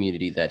to the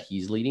community that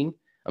he's leading.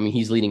 I mean,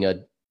 he's leading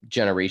a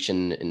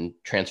generation and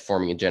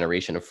transforming a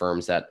generation of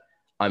firms that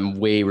I'm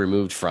way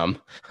removed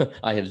from.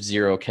 I have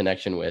zero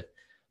connection with,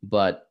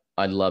 but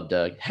I'd love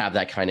to have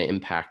that kind of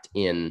impact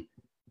in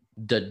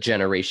the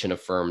generation of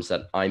firms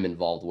that I'm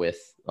involved with.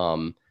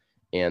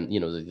 And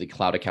the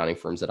cloud accounting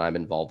firms that I'm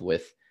involved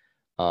with.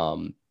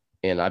 And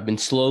I've been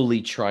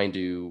slowly trying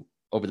to,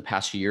 over the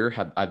past year,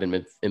 I've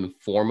been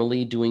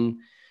informally doing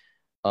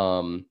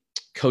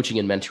coaching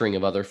and mentoring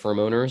of other firm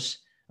owners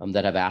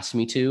that have asked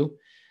me to.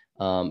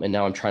 And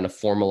now I'm trying to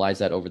formalize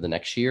that over the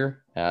next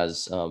year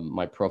as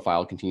my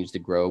profile continues to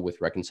grow with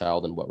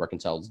Reconciled and what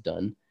Reconciled's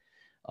done.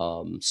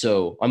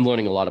 So I'm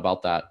learning a lot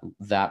about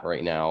that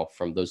right now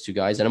from those two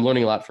guys. And I'm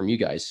learning a lot from you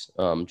guys,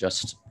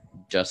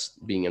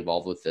 just being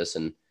involved with this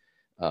and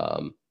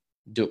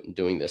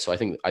doing this. So I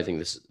think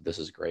this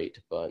is great.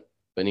 But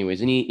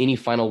anyways, any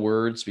final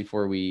words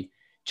before we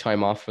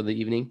chime off for the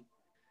evening?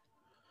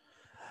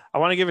 I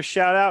want to give a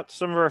shout out to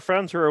some of our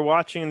friends who are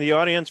watching in the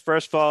audience.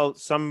 First of all,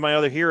 some of my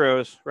other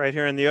heroes right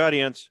here in the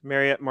audience,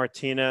 Mariette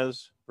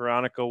Martinez,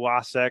 Veronica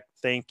Wasek.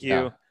 Thank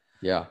you.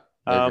 Yeah.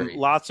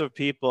 Lots of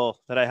people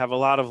that I have a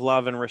lot of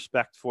love and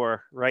respect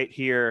for right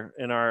here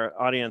in our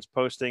audience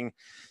posting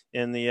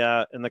in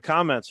the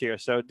comments here.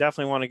 So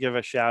definitely want to give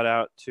a shout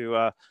out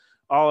to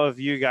all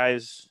of you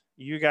guys.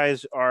 You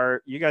guys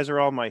are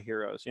all my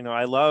heroes. You know,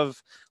 I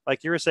love,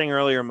 like you were saying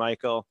earlier,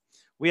 Michael,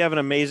 we have an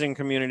amazing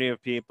community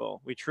of people.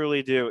 We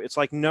truly do. It's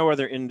like no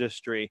other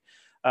industry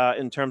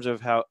in terms of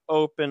how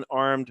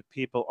open-armed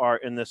people are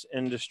in this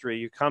industry.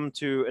 You come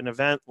to an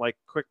event like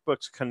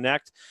QuickBooks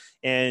Connect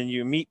and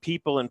you meet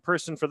people in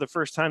person for the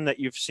first time that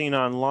you've seen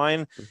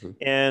online.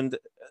 And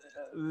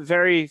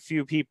very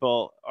few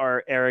people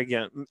are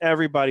arrogant.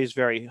 Everybody's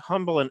very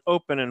humble and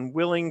open and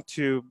willing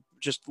to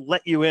just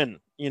let you in,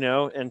 you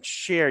know, and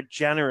share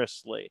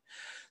generously.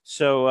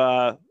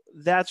 So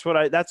that's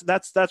probably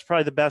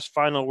the best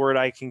final word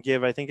I can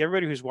give. I think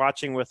everybody who's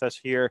watching with us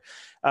here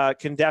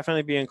can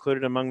definitely be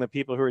included among the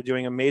people who are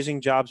doing amazing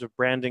jobs of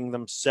branding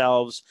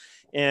themselves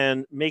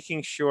and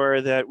making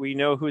sure that we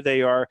know who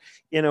they are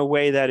in a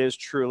way that is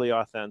truly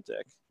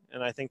authentic.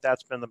 And I think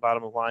that's been the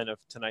bottom line of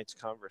tonight's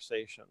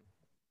conversation.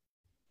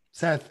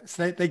 Seth,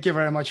 thank you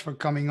very much for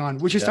coming on.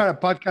 We should start a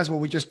podcast where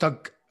we just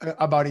talk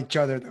about each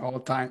other the whole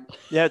time.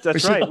 Yeah,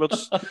 that's right.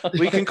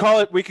 We can call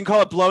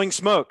it Blowing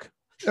Smoke.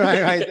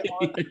 Right.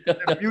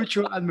 The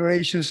Mutual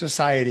Admiration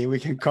Society, we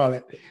can call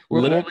it.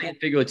 Literally and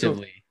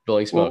figuratively,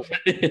 blowing smoke.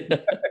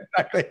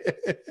 Exactly.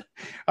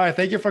 All right.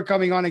 Thank you for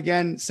coming on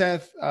again,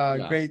 Seth.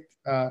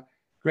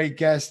 Great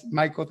guest.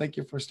 Michael, thank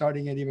you for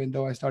starting it, even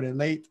though I started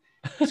late.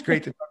 It's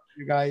great to talk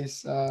to you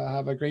guys.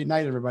 Have a great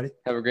night, everybody.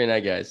 Have a great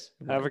night, guys.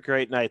 Have a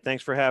great night.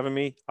 Thanks for having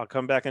me. I'll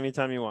come back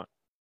anytime you want.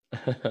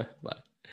 Bye.